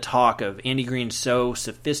lot of the talk of Andy Green so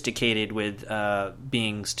sophisticated with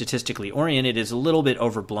being statistically oriented is a little bit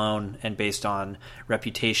overblown and based on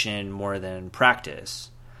reputation more than practice.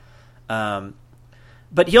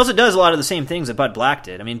 But he also does a lot of the same things that Bud Black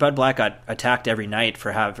did. I mean, Bud Black got attacked every night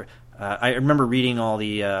for I remember reading all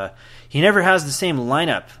the he never has the same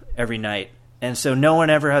lineup every night, and so no one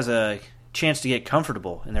ever has a chance to get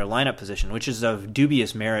comfortable in their lineup position, which is of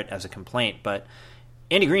dubious merit as a complaint. But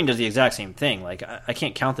Andy Green does the exact same thing. Like, I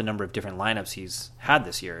can't count the number of different lineups he's had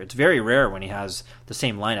this year. It's very rare when he has the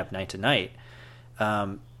same lineup night to night.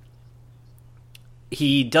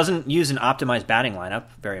 He doesn't use an optimized batting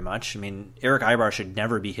lineup very much. I mean, Eric Aybar should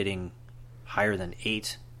never be hitting higher than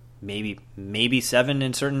 8, maybe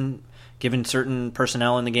 7 given certain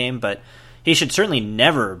personnel in the game, but he should certainly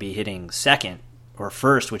never be hitting second or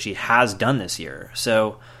first, which he has done this year.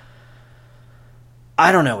 So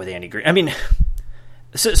I don't know with Andy Green. I mean,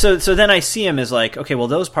 so then I see him as like, okay, well,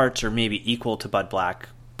 those parts are maybe equal to Bud Black,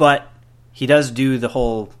 but he does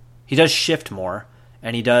he does shift more.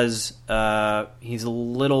 And he's a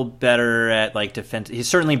little better at like defense. He's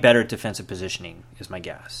certainly better at defensive positioning, is my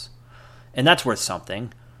guess, and that's worth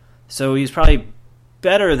something. So he's probably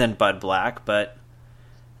better than Bud Black, but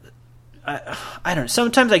I don't know.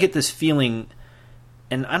 Sometimes I get this feeling,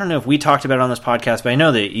 and I don't know if we talked about it on this podcast, but I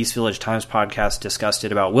know the East Village Times podcast discussed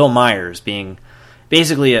it about Will Myers being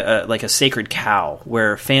basically like a sacred cow,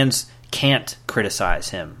 where fans can't criticize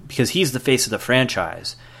him because he's the face of the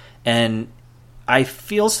franchise, and I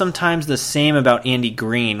feel sometimes the same about Andy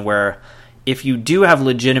Green, where if you do have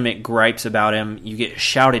legitimate gripes about him, you get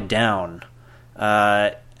shouted down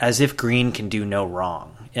as if Green can do no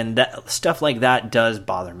wrong. And that stuff like that does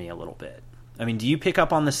bother me a little bit. I mean, do you pick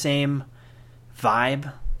up on the same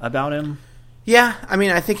vibe about him? Yeah, I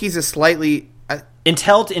mean, I think he's a slightly...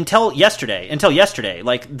 Until yesterday,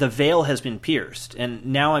 like, the veil has been pierced, and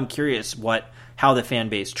now I'm curious how the fan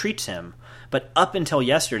base treats him. But up until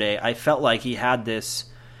yesterday, I felt like he had this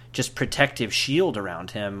just protective shield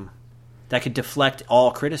around him that could deflect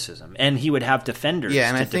all criticism, and he would have defenders. Yeah,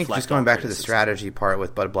 and I think just going back to the strategy part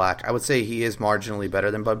with Bud Black, I would say he is marginally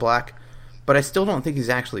better than Bud Black, but I still don't think he's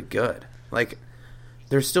actually good. Like,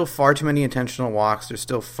 there's still far too many intentional walks. There's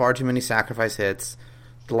still far too many sacrifice hits.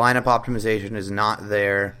 The lineup optimization is not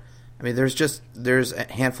there. I mean, there's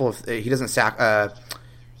a handful of he doesn't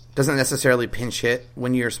necessarily pinch hit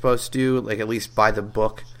when you're supposed to, like at least by the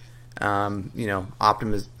book.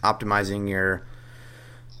 Optimizing your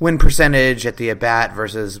win percentage at the at bat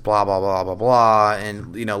versus blah blah blah blah blah,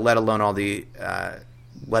 and let alone all the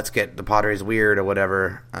let's get the Padres weird or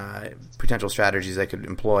whatever potential strategies they could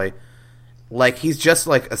employ. Like, he's just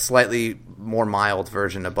like a slightly more mild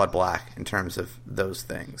version of Bud Black in terms of those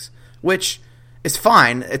things, which is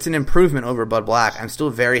fine. It's an improvement over Bud Black. I'm still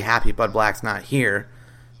very happy Bud Black's not here,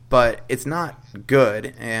 but it's not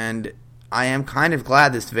good, and I am kind of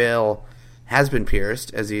glad this veil has been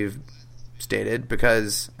pierced, as you've stated,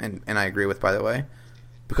 because, and I agree with, by the way,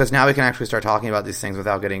 because now we can actually start talking about these things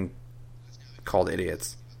without getting called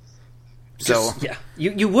idiots. So yeah,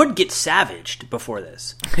 you would get savaged before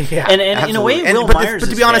this. Yeah, and in a way, but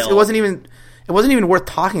to be honest, it wasn't even worth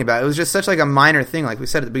talking about. It was just such like a minor thing, like we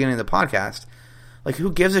said at the beginning of the podcast. Like,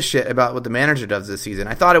 who gives a shit about what the manager does this season?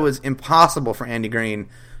 I thought it was impossible for Andy Green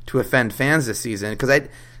to offend fans this season, because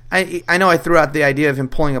I know I threw out the idea of him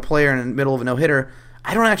pulling a player in the middle of a no-hitter.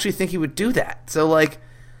 I don't actually think he would do that. So, like,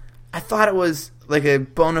 I thought it was like a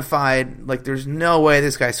bona fide, like, there's no way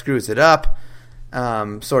this guy screws it up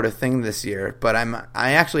sort of thing this year. But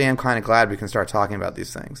I actually am kind of glad we can start talking about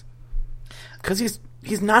these things, because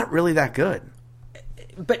he's not really that good.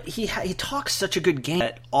 But he talks such a good game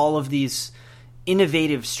that all of these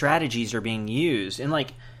innovative strategies are being used. And,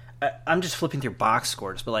 like, I'm just flipping through box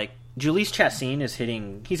scores, but, like, Jhoulys Chacín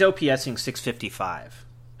he's OPSing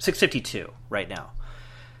 652 right now.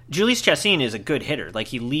 Jhoulys Chacín is a good hitter. Like,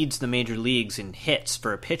 he leads the major leagues in hits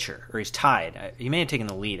for a pitcher, or he's tied. He may have taken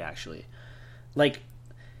the lead, actually. Like,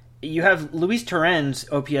 you have Luis Torrens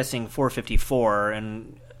OPSing 454,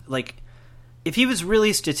 and, like, if he was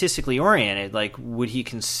really statistically oriented, like, wouldn't he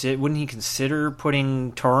consider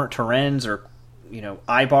putting Torrens or,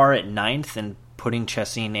 Ibar at 9th and putting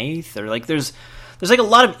Chacín 8th? Or, like, there's like a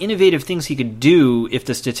lot of innovative things he could do if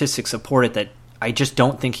the statistics support it that I just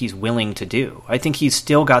don't think he's willing to do. I think he's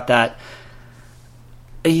still got that.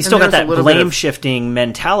 He's still got that blame shifting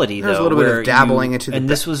mentality, though. There's a little bit of dabbling into and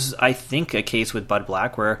this was, I think, a case with Bud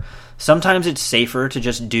Black where sometimes it's safer to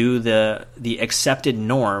just do the accepted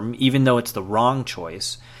norm, even though it's the wrong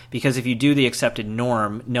choice. Because if you do the accepted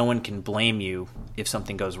norm, no one can blame you if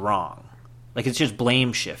something goes wrong. Like, it's just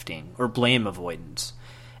blame shifting or blame avoidance.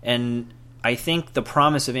 And I think the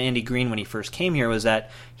promise of Andy Green when he first came here was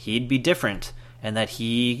that he'd be different and that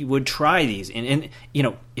he would try these. And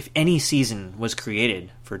if any season was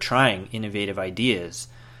created for trying innovative ideas,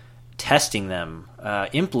 testing them,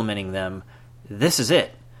 implementing them, this is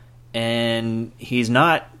it. And he's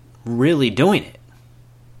not really doing it.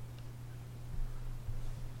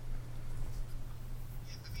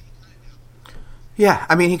 Yeah,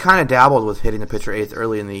 I mean, he kind of dabbled with hitting the pitcher 8th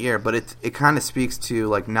early in the year, but it kind of speaks to,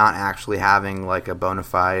 like, not actually having, like, a bona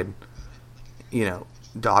fide,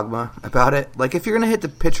 dogma about it. Like, if you're going to hit the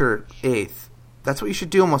pitcher 8th, that's what you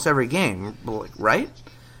should do almost every game, right?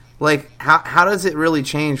 Like, how does it really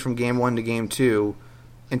change from game 1 to game 2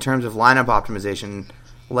 in terms of lineup optimization?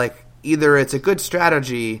 Like, either it's a good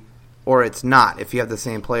strategy or it's not if you have the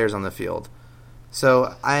same players on the field.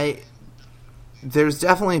 So there's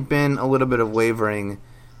definitely been a little bit of wavering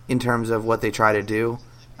in terms of what they try to do.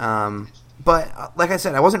 But like I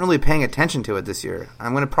said, I wasn't really paying attention to it this year.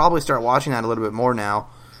 I'm going to probably start watching that a little bit more now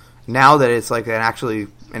that it's like an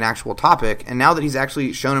actual topic, and now that he's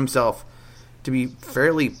actually shown himself to be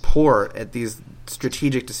fairly poor at these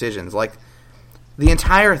strategic decisions. Like, the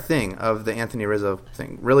entire thing of the Anthony Rizzo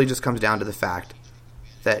thing really just comes down to the fact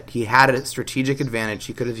that he had a strategic advantage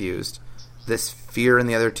he could have used, this fear in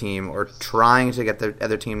the other team, or trying to get the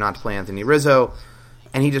other team not to play Anthony Rizzo,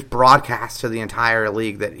 and he just broadcast to the entire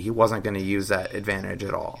league that he wasn't going to use that advantage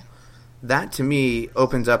at all. That, to me,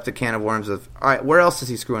 opens up the can of worms of, all right, where else is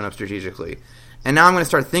he screwing up strategically? And now I'm going to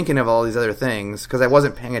start thinking of all these other things, because I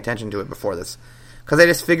wasn't paying attention to it before this. Because I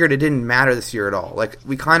just figured it didn't matter this year at all. Like,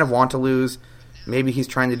 we kind of want to lose. Maybe he's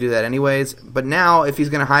trying to do that anyways. But now, if he's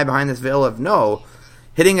going to hide behind this veil of, no,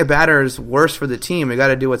 hitting a batter is worse for the team, we got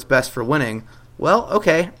to do what's best for winning. Well,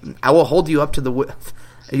 okay, I will hold you up to the...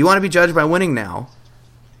 If you want to be judged by winning now,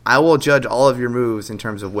 I will judge all of your moves in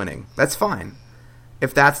terms of winning. That's fine.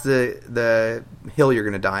 If that's the hill you're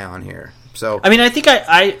going to die on here. So I mean, I think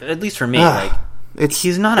I at least for me,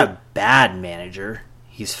 he's not a bad manager.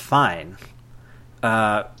 He's fine. We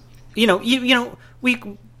fans.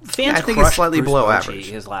 I think he's slightly below Bochy average.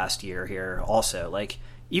 his last year here. Also, like,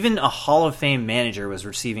 even a Hall of Fame manager was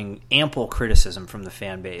receiving ample criticism from the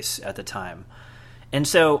fan base at the time. And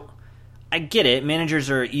so I get it. Managers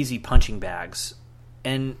are easy punching bags.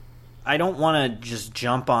 And I don't want to just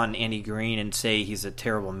jump on Andy Green and say he's a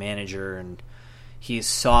terrible manager and he's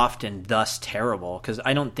soft and thus terrible, because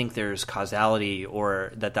I don't think there's causality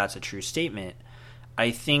or that's a true statement.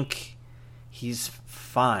 I think he's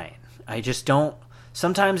fine. I just don't.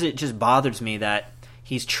 Sometimes it just bothers me that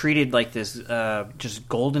he's treated like this just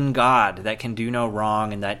golden god that can do no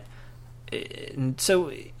wrong, and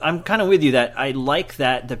so I'm kind of with you that I like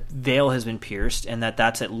that the veil has been pierced and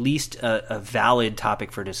that's at least a valid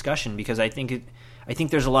topic for discussion, because I think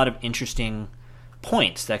there's a lot of interesting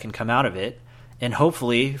points that can come out of it. And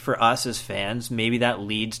hopefully for us as fans, maybe that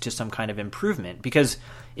leads to some kind of improvement. Because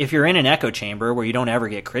if you're in an echo chamber where you don't ever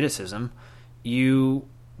get criticism, you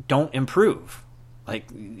don't improve.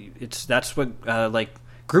 That's what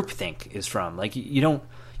groupthink is from.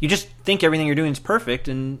 You just think everything you're doing is perfect,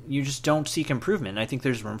 and you just don't seek improvement. And I think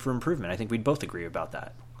there's room for improvement. I think we'd both agree about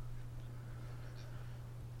that.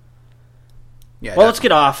 Yeah. Well, let's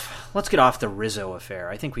get off the Rizzo affair.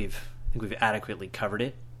 I think we've adequately covered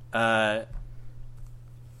it.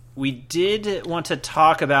 We did want to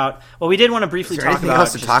talk about. Well, we did want to briefly talk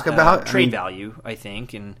about trade value, I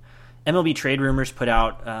think. And MLB Trade Rumors put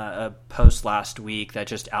out a post last week that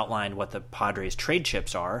just outlined what the Padres trade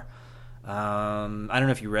chips are. I don't know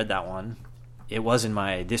if you read that one. It was in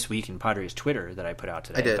my This Week in Padres Twitter that I put out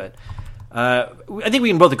today. I did. But I think we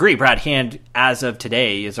can both agree Brad Hand, as of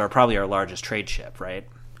today, is probably our largest trade chip, right?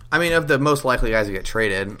 I mean, of the most likely guys to get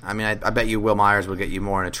traded, I mean, I bet you Will Myers will get you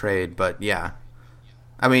more in a trade, but yeah.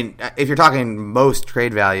 I mean, if you're talking most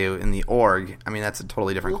trade value in the org, I mean, that's a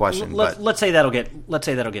totally different question. Let's say that'll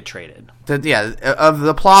get traded. Of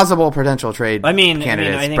the plausible potential trade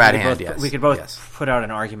candidates, I think Brad Hand, yes. We could both put out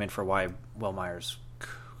an argument for why Will Myers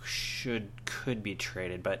could be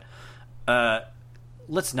traded, but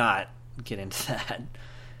let's not get into that.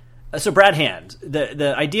 So Brad Hand,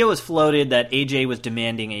 the idea was floated that AJ was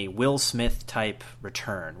demanding a Will Smith type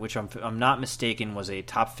return, which I'm not mistaken was a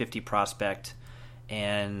top 50 prospect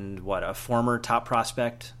and a former top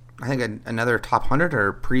prospect. I think another top 100,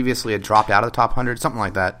 or previously had dropped out of the top 100, something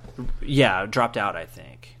like that. Yeah, dropped out, I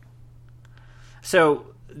think. So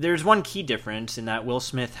there's one key difference in that Will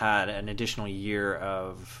Smith had an additional year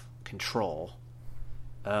of control.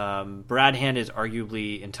 Brad Hand has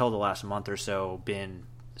arguably, until the last month or so, been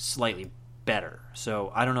slightly better.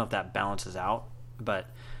 So I don't know if that balances out, but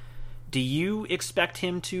do you expect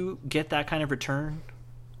him to get that kind of return?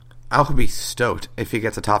 I would be stoked if he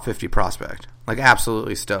gets a top 50 prospect.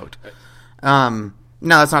 Absolutely stoked. No,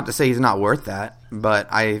 that's not to say he's not worth that, but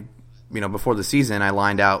before the season, I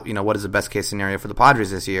lined out, what is the best case scenario for the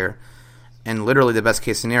Padres this year, and literally the best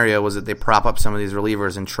case scenario was that they prop up some of these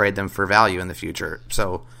relievers and trade them for value in the future.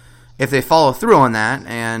 So if they follow through on that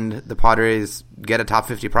and the Padres get a top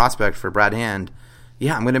 50 prospect for Brad Hand,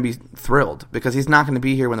 yeah, I'm going to be thrilled, because he's not going to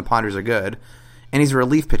be here when the Padres are good. And he's a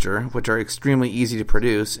relief pitcher, which are extremely easy to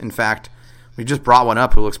produce. In fact, we just brought one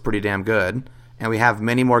up who looks pretty damn good, and we have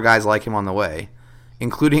many more guys like him on the way,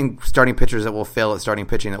 including starting pitchers that will fail at starting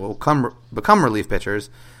pitching that will become relief pitchers.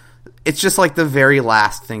 It's just the very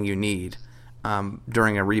last thing you need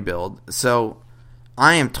during a rebuild. So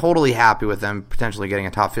I am totally happy with them potentially getting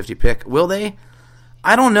a top 50 pick. Will they?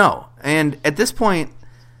 I don't know. And at this point,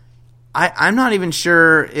 I'm not even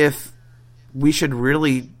sure if we should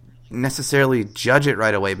really necessarily judge it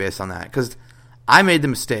right away based on that, because I made the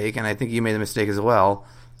mistake, and I think you made the mistake as well,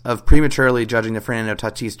 of prematurely judging the Fernando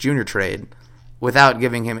Tatis Jr. trade without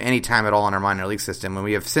giving him any time at all in our minor league system, when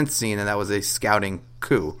we have since seen that was a scouting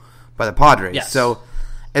coup by the Padres. Yes. So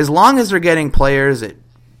as long as they're getting players that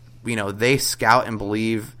they scout and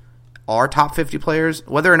believe are top 50 players,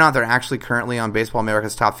 whether or not they're actually currently on Baseball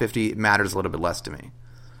America's top 50 matters a little bit less to me,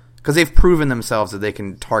 because they've proven themselves that they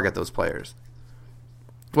can target those players.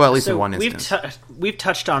 Well, at least in one instance. We've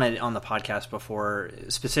touched on it on the podcast before,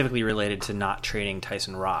 specifically related to not trading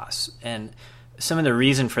Tyson Ross. And some of the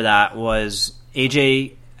reason for that was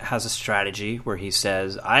AJ has a strategy where he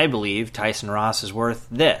says, I believe Tyson Ross is worth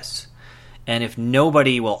this. And if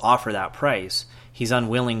nobody will offer that price, he's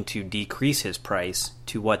unwilling to decrease his price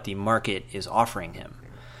to what the market is offering him.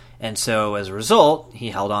 And so as a result,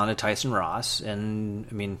 he held on to Tyson Ross.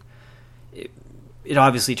 And, it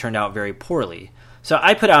obviously turned out very poorly. So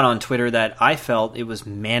I put out on Twitter that I felt it was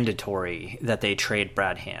mandatory that they trade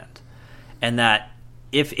Brad Hand, and that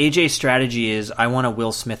if AJ's strategy is I want a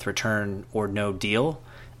Will Smith return or no deal,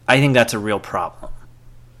 I think that's a real problem.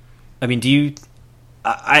 Do you?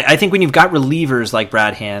 I think when you've got relievers like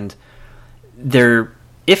Brad Hand,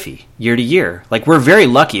 if iffy year to year. Like, we're very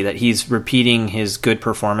lucky that he's repeating his good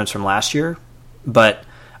performance from last year, but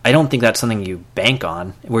I don't think that's something you bank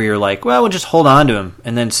on, where you're like, well, we'll just hold on to him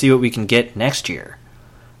and then see what we can get next year.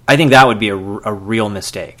 I think that would be a real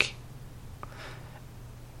mistake.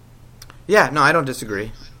 Yeah, no, I don't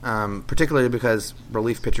disagree. Particularly because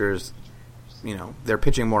relief pitchers, they're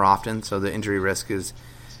pitching more often, so the injury risk is,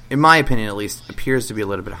 in my opinion at least, appears to be a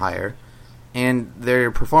little bit higher. And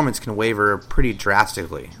their performance can waver pretty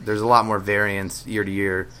drastically. There's a lot more variance year to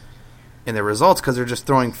year in their results because they're just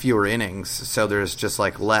throwing fewer innings. So there's just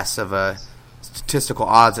like less of a statistical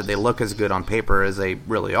odds that they look as good on paper as they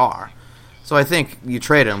really are. So I think you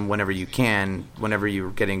trade them whenever you can, whenever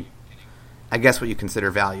you're getting, I guess, what you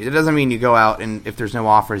consider value. It doesn't mean you go out and if there's no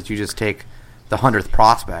offers, you just take the 100th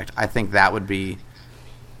prospect. I think that would be,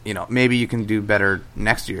 maybe you can do better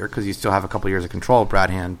next year because you still have a couple years of control of Brad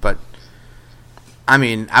Hand, but I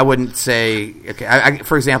mean, I wouldn't say... Okay,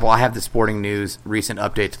 for example, I have the Sporting News recent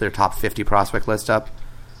update to their top 50 prospect list up.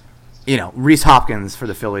 Rhys Hopkins for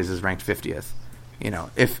the Phillies is ranked 50th.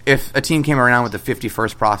 If a team came around with the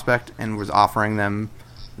 51st prospect and was offering them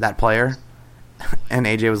that player, and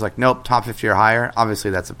AJ was like, nope, top 50 or higher,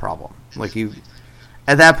 obviously that's a problem. Like,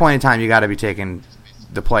 at that point in time, you got to be taking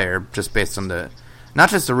the player just based on not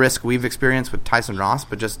just the risk we've experienced with Tyson Ross,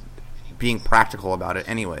 but just being practical about it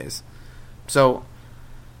anyways. So...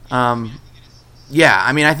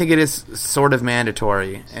 I think it is sort of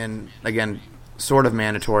mandatory, and again, sort of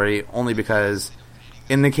mandatory only because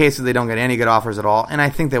in the case that they don't get any good offers at all, and I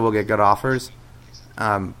think they will get good offers,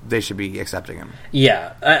 they should be accepting him.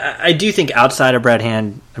 Yeah, I do think outside of Brad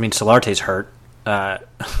Hand, I mean, Solarte's hurt.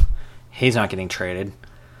 He's not getting traded.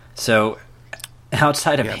 So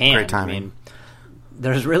outside of Hand, I mean,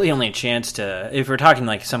 there's really only a chance to, if we're talking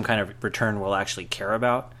like some kind of return we'll actually care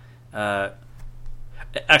about,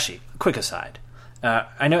 actually, quick aside.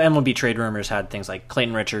 I know MLB trade rumors had things like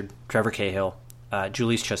Clayton Richard, Trevor Cahill,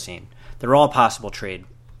 Jhoulys Chacin. They're all possible trade.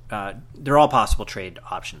 They're all possible trade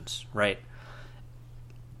options, right?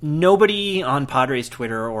 Nobody on Padres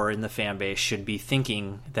Twitter or in the fan base should be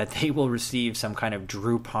thinking that they will receive some kind of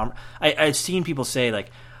Drew Pomeranz. I've seen people say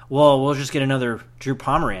like, "Well, we'll just get another Drew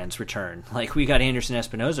Pomeranz return. Like we got Anderson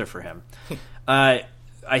Espinoza for him." I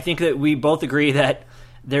think that we both agree that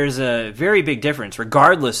there's a very big difference,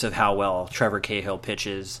 regardless of how well Trevor Cahill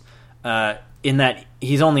pitches, in that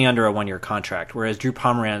he's only under a 1-year contract, whereas Drew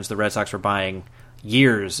Pomeranz, the Red Sox were buying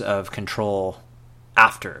years of control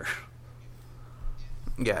after.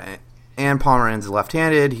 Yeah, and Pomeranz is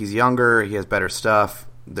left-handed. He's younger. He has better stuff.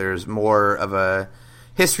 There's more of a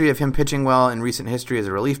history of him pitching well in recent history as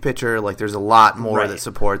a relief pitcher. Like, there's a lot more that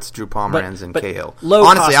supports Drew Pomeranz and Cahill.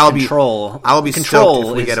 Honestly, I will be stoked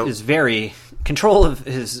if we get is very control of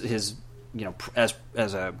his as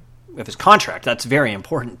of his contract. That's very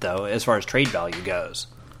important though, as far as trade value goes.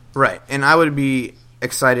 Right, and I would be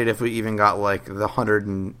excited if we even got like the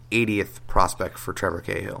 180th prospect for Trevor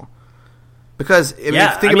Cahill. Because think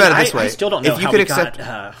about it this way: I still don't know if you how could we accept.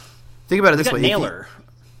 got, think about it this way: Naylor.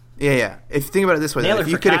 If you think about it this way, Naylor if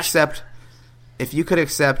you could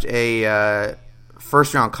accept a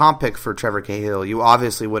first-round comp pick for Trevor Cahill, you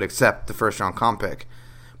obviously would accept the first-round comp pick.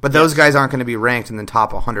 But those guys aren't going to be ranked in the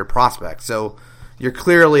top 100 prospects. So you're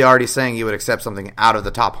clearly already saying you would accept something out of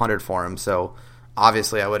the top 100 for him. So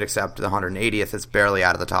obviously I would accept the 180th. It's barely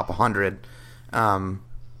out of the top 100. At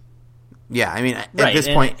this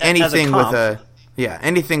point, anything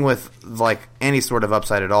with like any sort of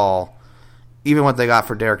upside at all, even what they got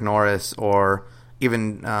for Derek Norris or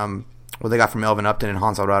even what they got from Melvin Upton and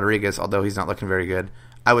Hansel Rodriguez, although he's not looking very good,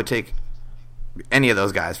 I would take any of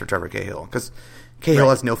those guys for Trevor Cahill because Cahill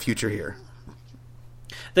has no future here.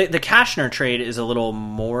 The Cashner trade is a little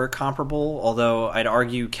more comparable, although I'd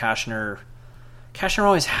argue Cashner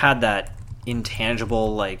always had that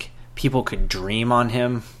intangible, like, people could dream on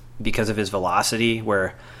him because of his velocity,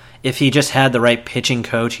 where if he just had the right pitching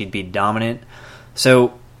coach, he'd be dominant.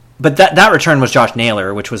 So, but that return was Josh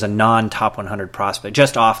Naylor, which was a non-top 100 prospect,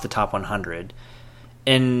 just off the top 100.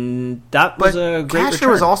 And that was a great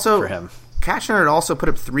Cashner return for him. Cashner had also put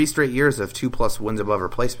up 3 straight years of 2+ wins above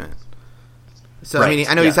replacement. So right. I mean,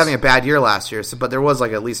 I know he's having a bad year last year, but there was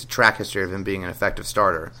like at least a track history of him being an effective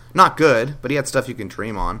starter. Not good, but he had stuff you can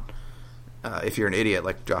dream on if you're an idiot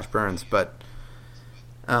like Josh Burns. But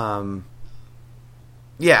I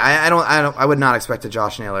would not expect a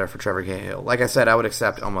Josh Naylor for Trevor Cahill. Like I said, I would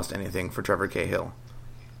accept almost anything for Trevor Cahill.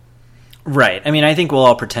 Right. I mean, I think we'll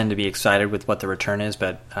all pretend to be excited with what the return is,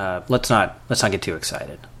 but let's not get too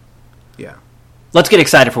excited. Yeah. Let's get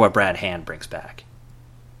excited for what Brad Hand brings back.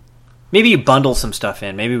 Maybe you bundle some stuff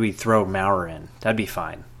in. Maybe we throw Maurer in. That'd be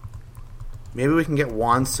fine. Maybe we can get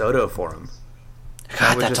Juan Soto for him.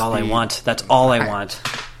 God, that's all I want. That's all I want.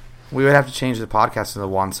 We would have to change the podcast to the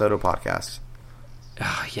Juan Soto podcast.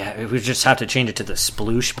 Oh, yeah, we would just have to change it to the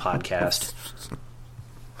Sploosh podcast.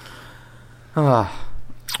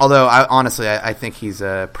 Although, I think he's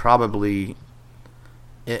probably...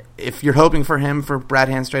 If you're hoping for him for Brad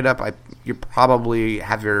Hand straight up, you probably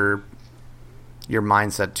have your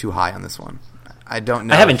mindset too high on this one. I don't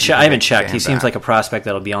know. I haven't checked. He seems like a prospect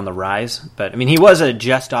that'll be on the rise. But, I mean, he was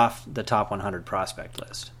just off the top 100 prospect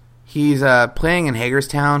list. He's playing in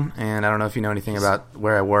Hagerstown, and I don't know if you know anything about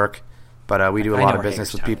where I work, but we do a lot of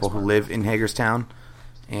business with people who live in Hagerstown.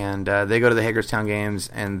 And they go to the Hagerstown games,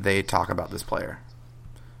 and they talk about this player.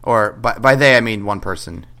 Or by they, I mean one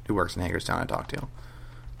person who works in Hagerstown I talk to.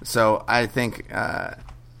 So I think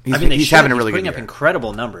he's having a really good year. He's putting up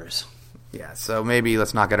incredible numbers. Yeah, so maybe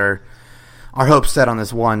let's not get our hopes set on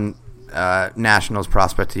this one Nationals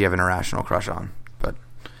prospect you have an irrational crush on. But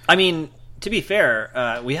I mean, to be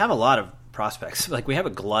fair, we have a lot of prospects. Like, we have a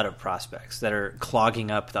glut of prospects that are clogging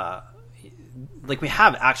up the... Like, we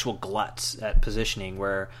have actual gluts at positioning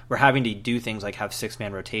where we're having to do things like have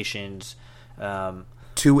six-man rotations.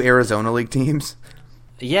 2 Arizona League teams.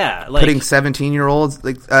 Yeah. Like, putting 17-year-olds...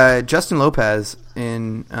 Like Justin Lopez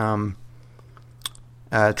in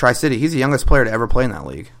Tri-City. He's the youngest player to ever play in that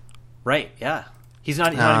league. Right, yeah. He's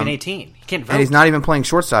not even 18. He can't vote. And he's not even playing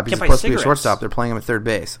shortstop. He's supposed to be a shortstop. They're playing him at third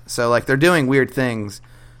base. So, like, they're doing weird things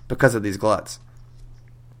because of these gluts.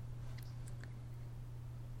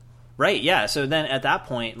 Right, yeah. So then at that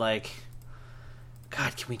point, like,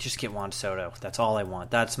 God, can we just get Juan Soto? That's all I want.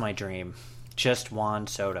 That's my dream. Just Juan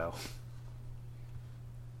Soto.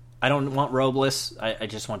 I don't want Robles. I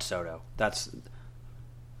just want Soto.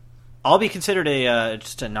 I'll be considered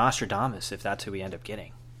just a Nostradamus if that's who we end up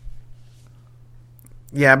getting.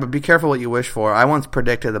 Yeah, but be careful what you wish for. I once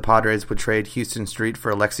predicted the Padres would trade Houston Street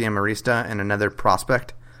for Alexi Amarista and another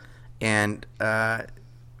prospect. And,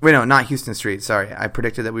 wait, no, not Houston Street, sorry. I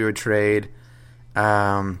predicted that we would trade,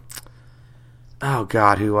 oh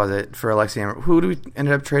God, who was it? For Alexi Amarista. Who did we end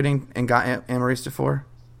up trading and got Amarista for?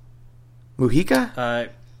 Mujica?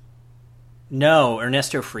 No,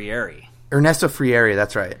 Ernesto Frieri. Ernesto Frieri,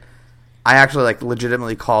 that's right. I actually,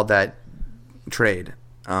 legitimately called that trade.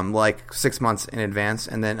 6 months in advance,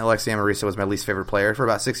 and then Alexi Amarista was my least favorite player for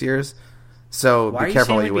about 6 years. So be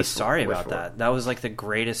careful what you wish for. Sorry about that. That was the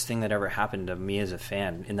greatest thing that ever happened to me as a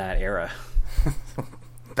fan in that era.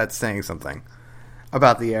 That's saying something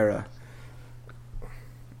about the era.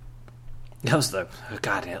 That was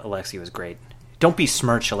God, Alexi was great. Don't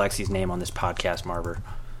besmirch Alexi's name on this podcast, Marver.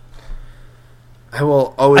 I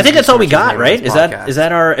will always. I think that's all we got, right? Is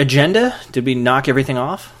that our agenda? Did we knock everything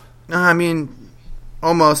off? I mean,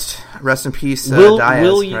 almost. Rest in peace,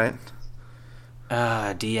 Diaz,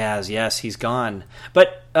 right? Diaz, yes, he's gone.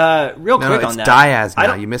 But real quick on that. It's Diaz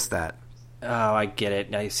now. You missed that. Oh, I get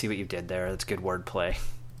it. I see what you did there. That's good wordplay.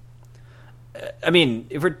 I mean,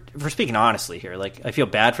 if we're speaking honestly here, I feel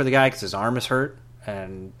bad for the guy because his arm is hurt,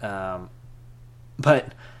 and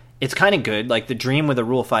but it's kind of good. The dream with the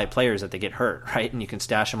Rule 5 players that they get hurt, right? And you can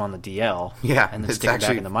stash them on the DL, and then stick them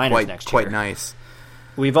back in the minors next year. Quite nice.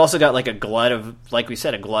 We've also got a glut of, like we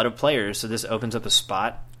said, a glut of players. So this opens up a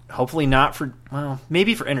spot. Hopefully not for,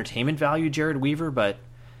 maybe for entertainment value, Jared Weaver, but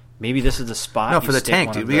maybe this is the spot. No, for the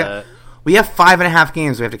tank, dude. We have 5.5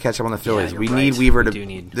 games we have to catch up on the Phillies. We need Weaver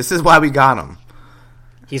to. This is why we got him.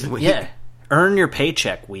 Earn your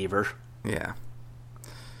paycheck, Weaver. Yeah.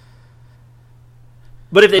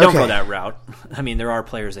 But if they don't go that route, I mean, there are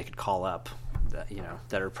players they could call up,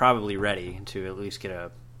 that are probably ready to at least get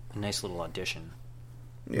a nice little audition.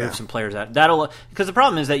 Yeah. Move some players out. Because the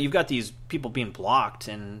problem is that you've got these people being blocked,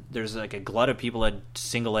 and there's a glut of people at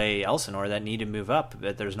Single A Elsinore that need to move up,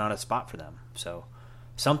 but there's not a spot for them. So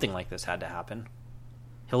something like this had to happen.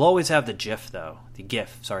 He'll always have the GIF, though. The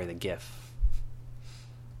GIF.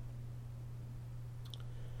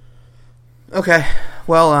 Okay.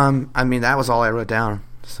 Well, I mean, that was all I wrote down.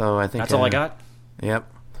 So I think that's all I got? Yep.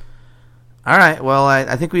 All right. Well,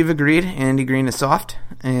 I think we've agreed. Andy Green is soft,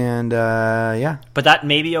 and yeah. But that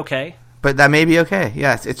may be okay.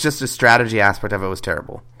 Yes, it's just a strategy aspect of it was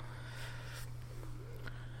terrible.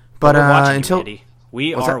 But we're watching you, Andy.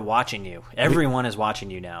 We are watching you. Everyone is watching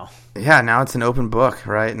you now. Yeah, now it's an open book,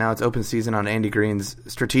 right? Now it's open season on Andy Green's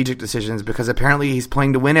strategic decisions because apparently he's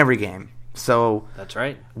playing to win every game. So that's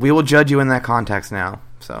right. We will judge you in that context now.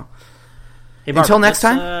 So hey, Barbara, until next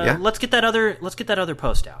time, let's get that other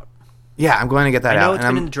post out. Yeah, I'm going to get that out. I know it's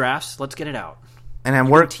been in the drafts. Let's get it out. And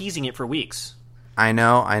I'm teasing it for weeks. I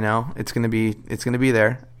know. It's going to be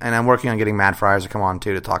there. And I'm working on getting Matt Friars to come on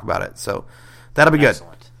too to talk about it. So that'll be good.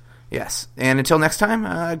 Yes. And until next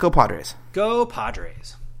time, go Padres. Go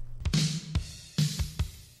Padres.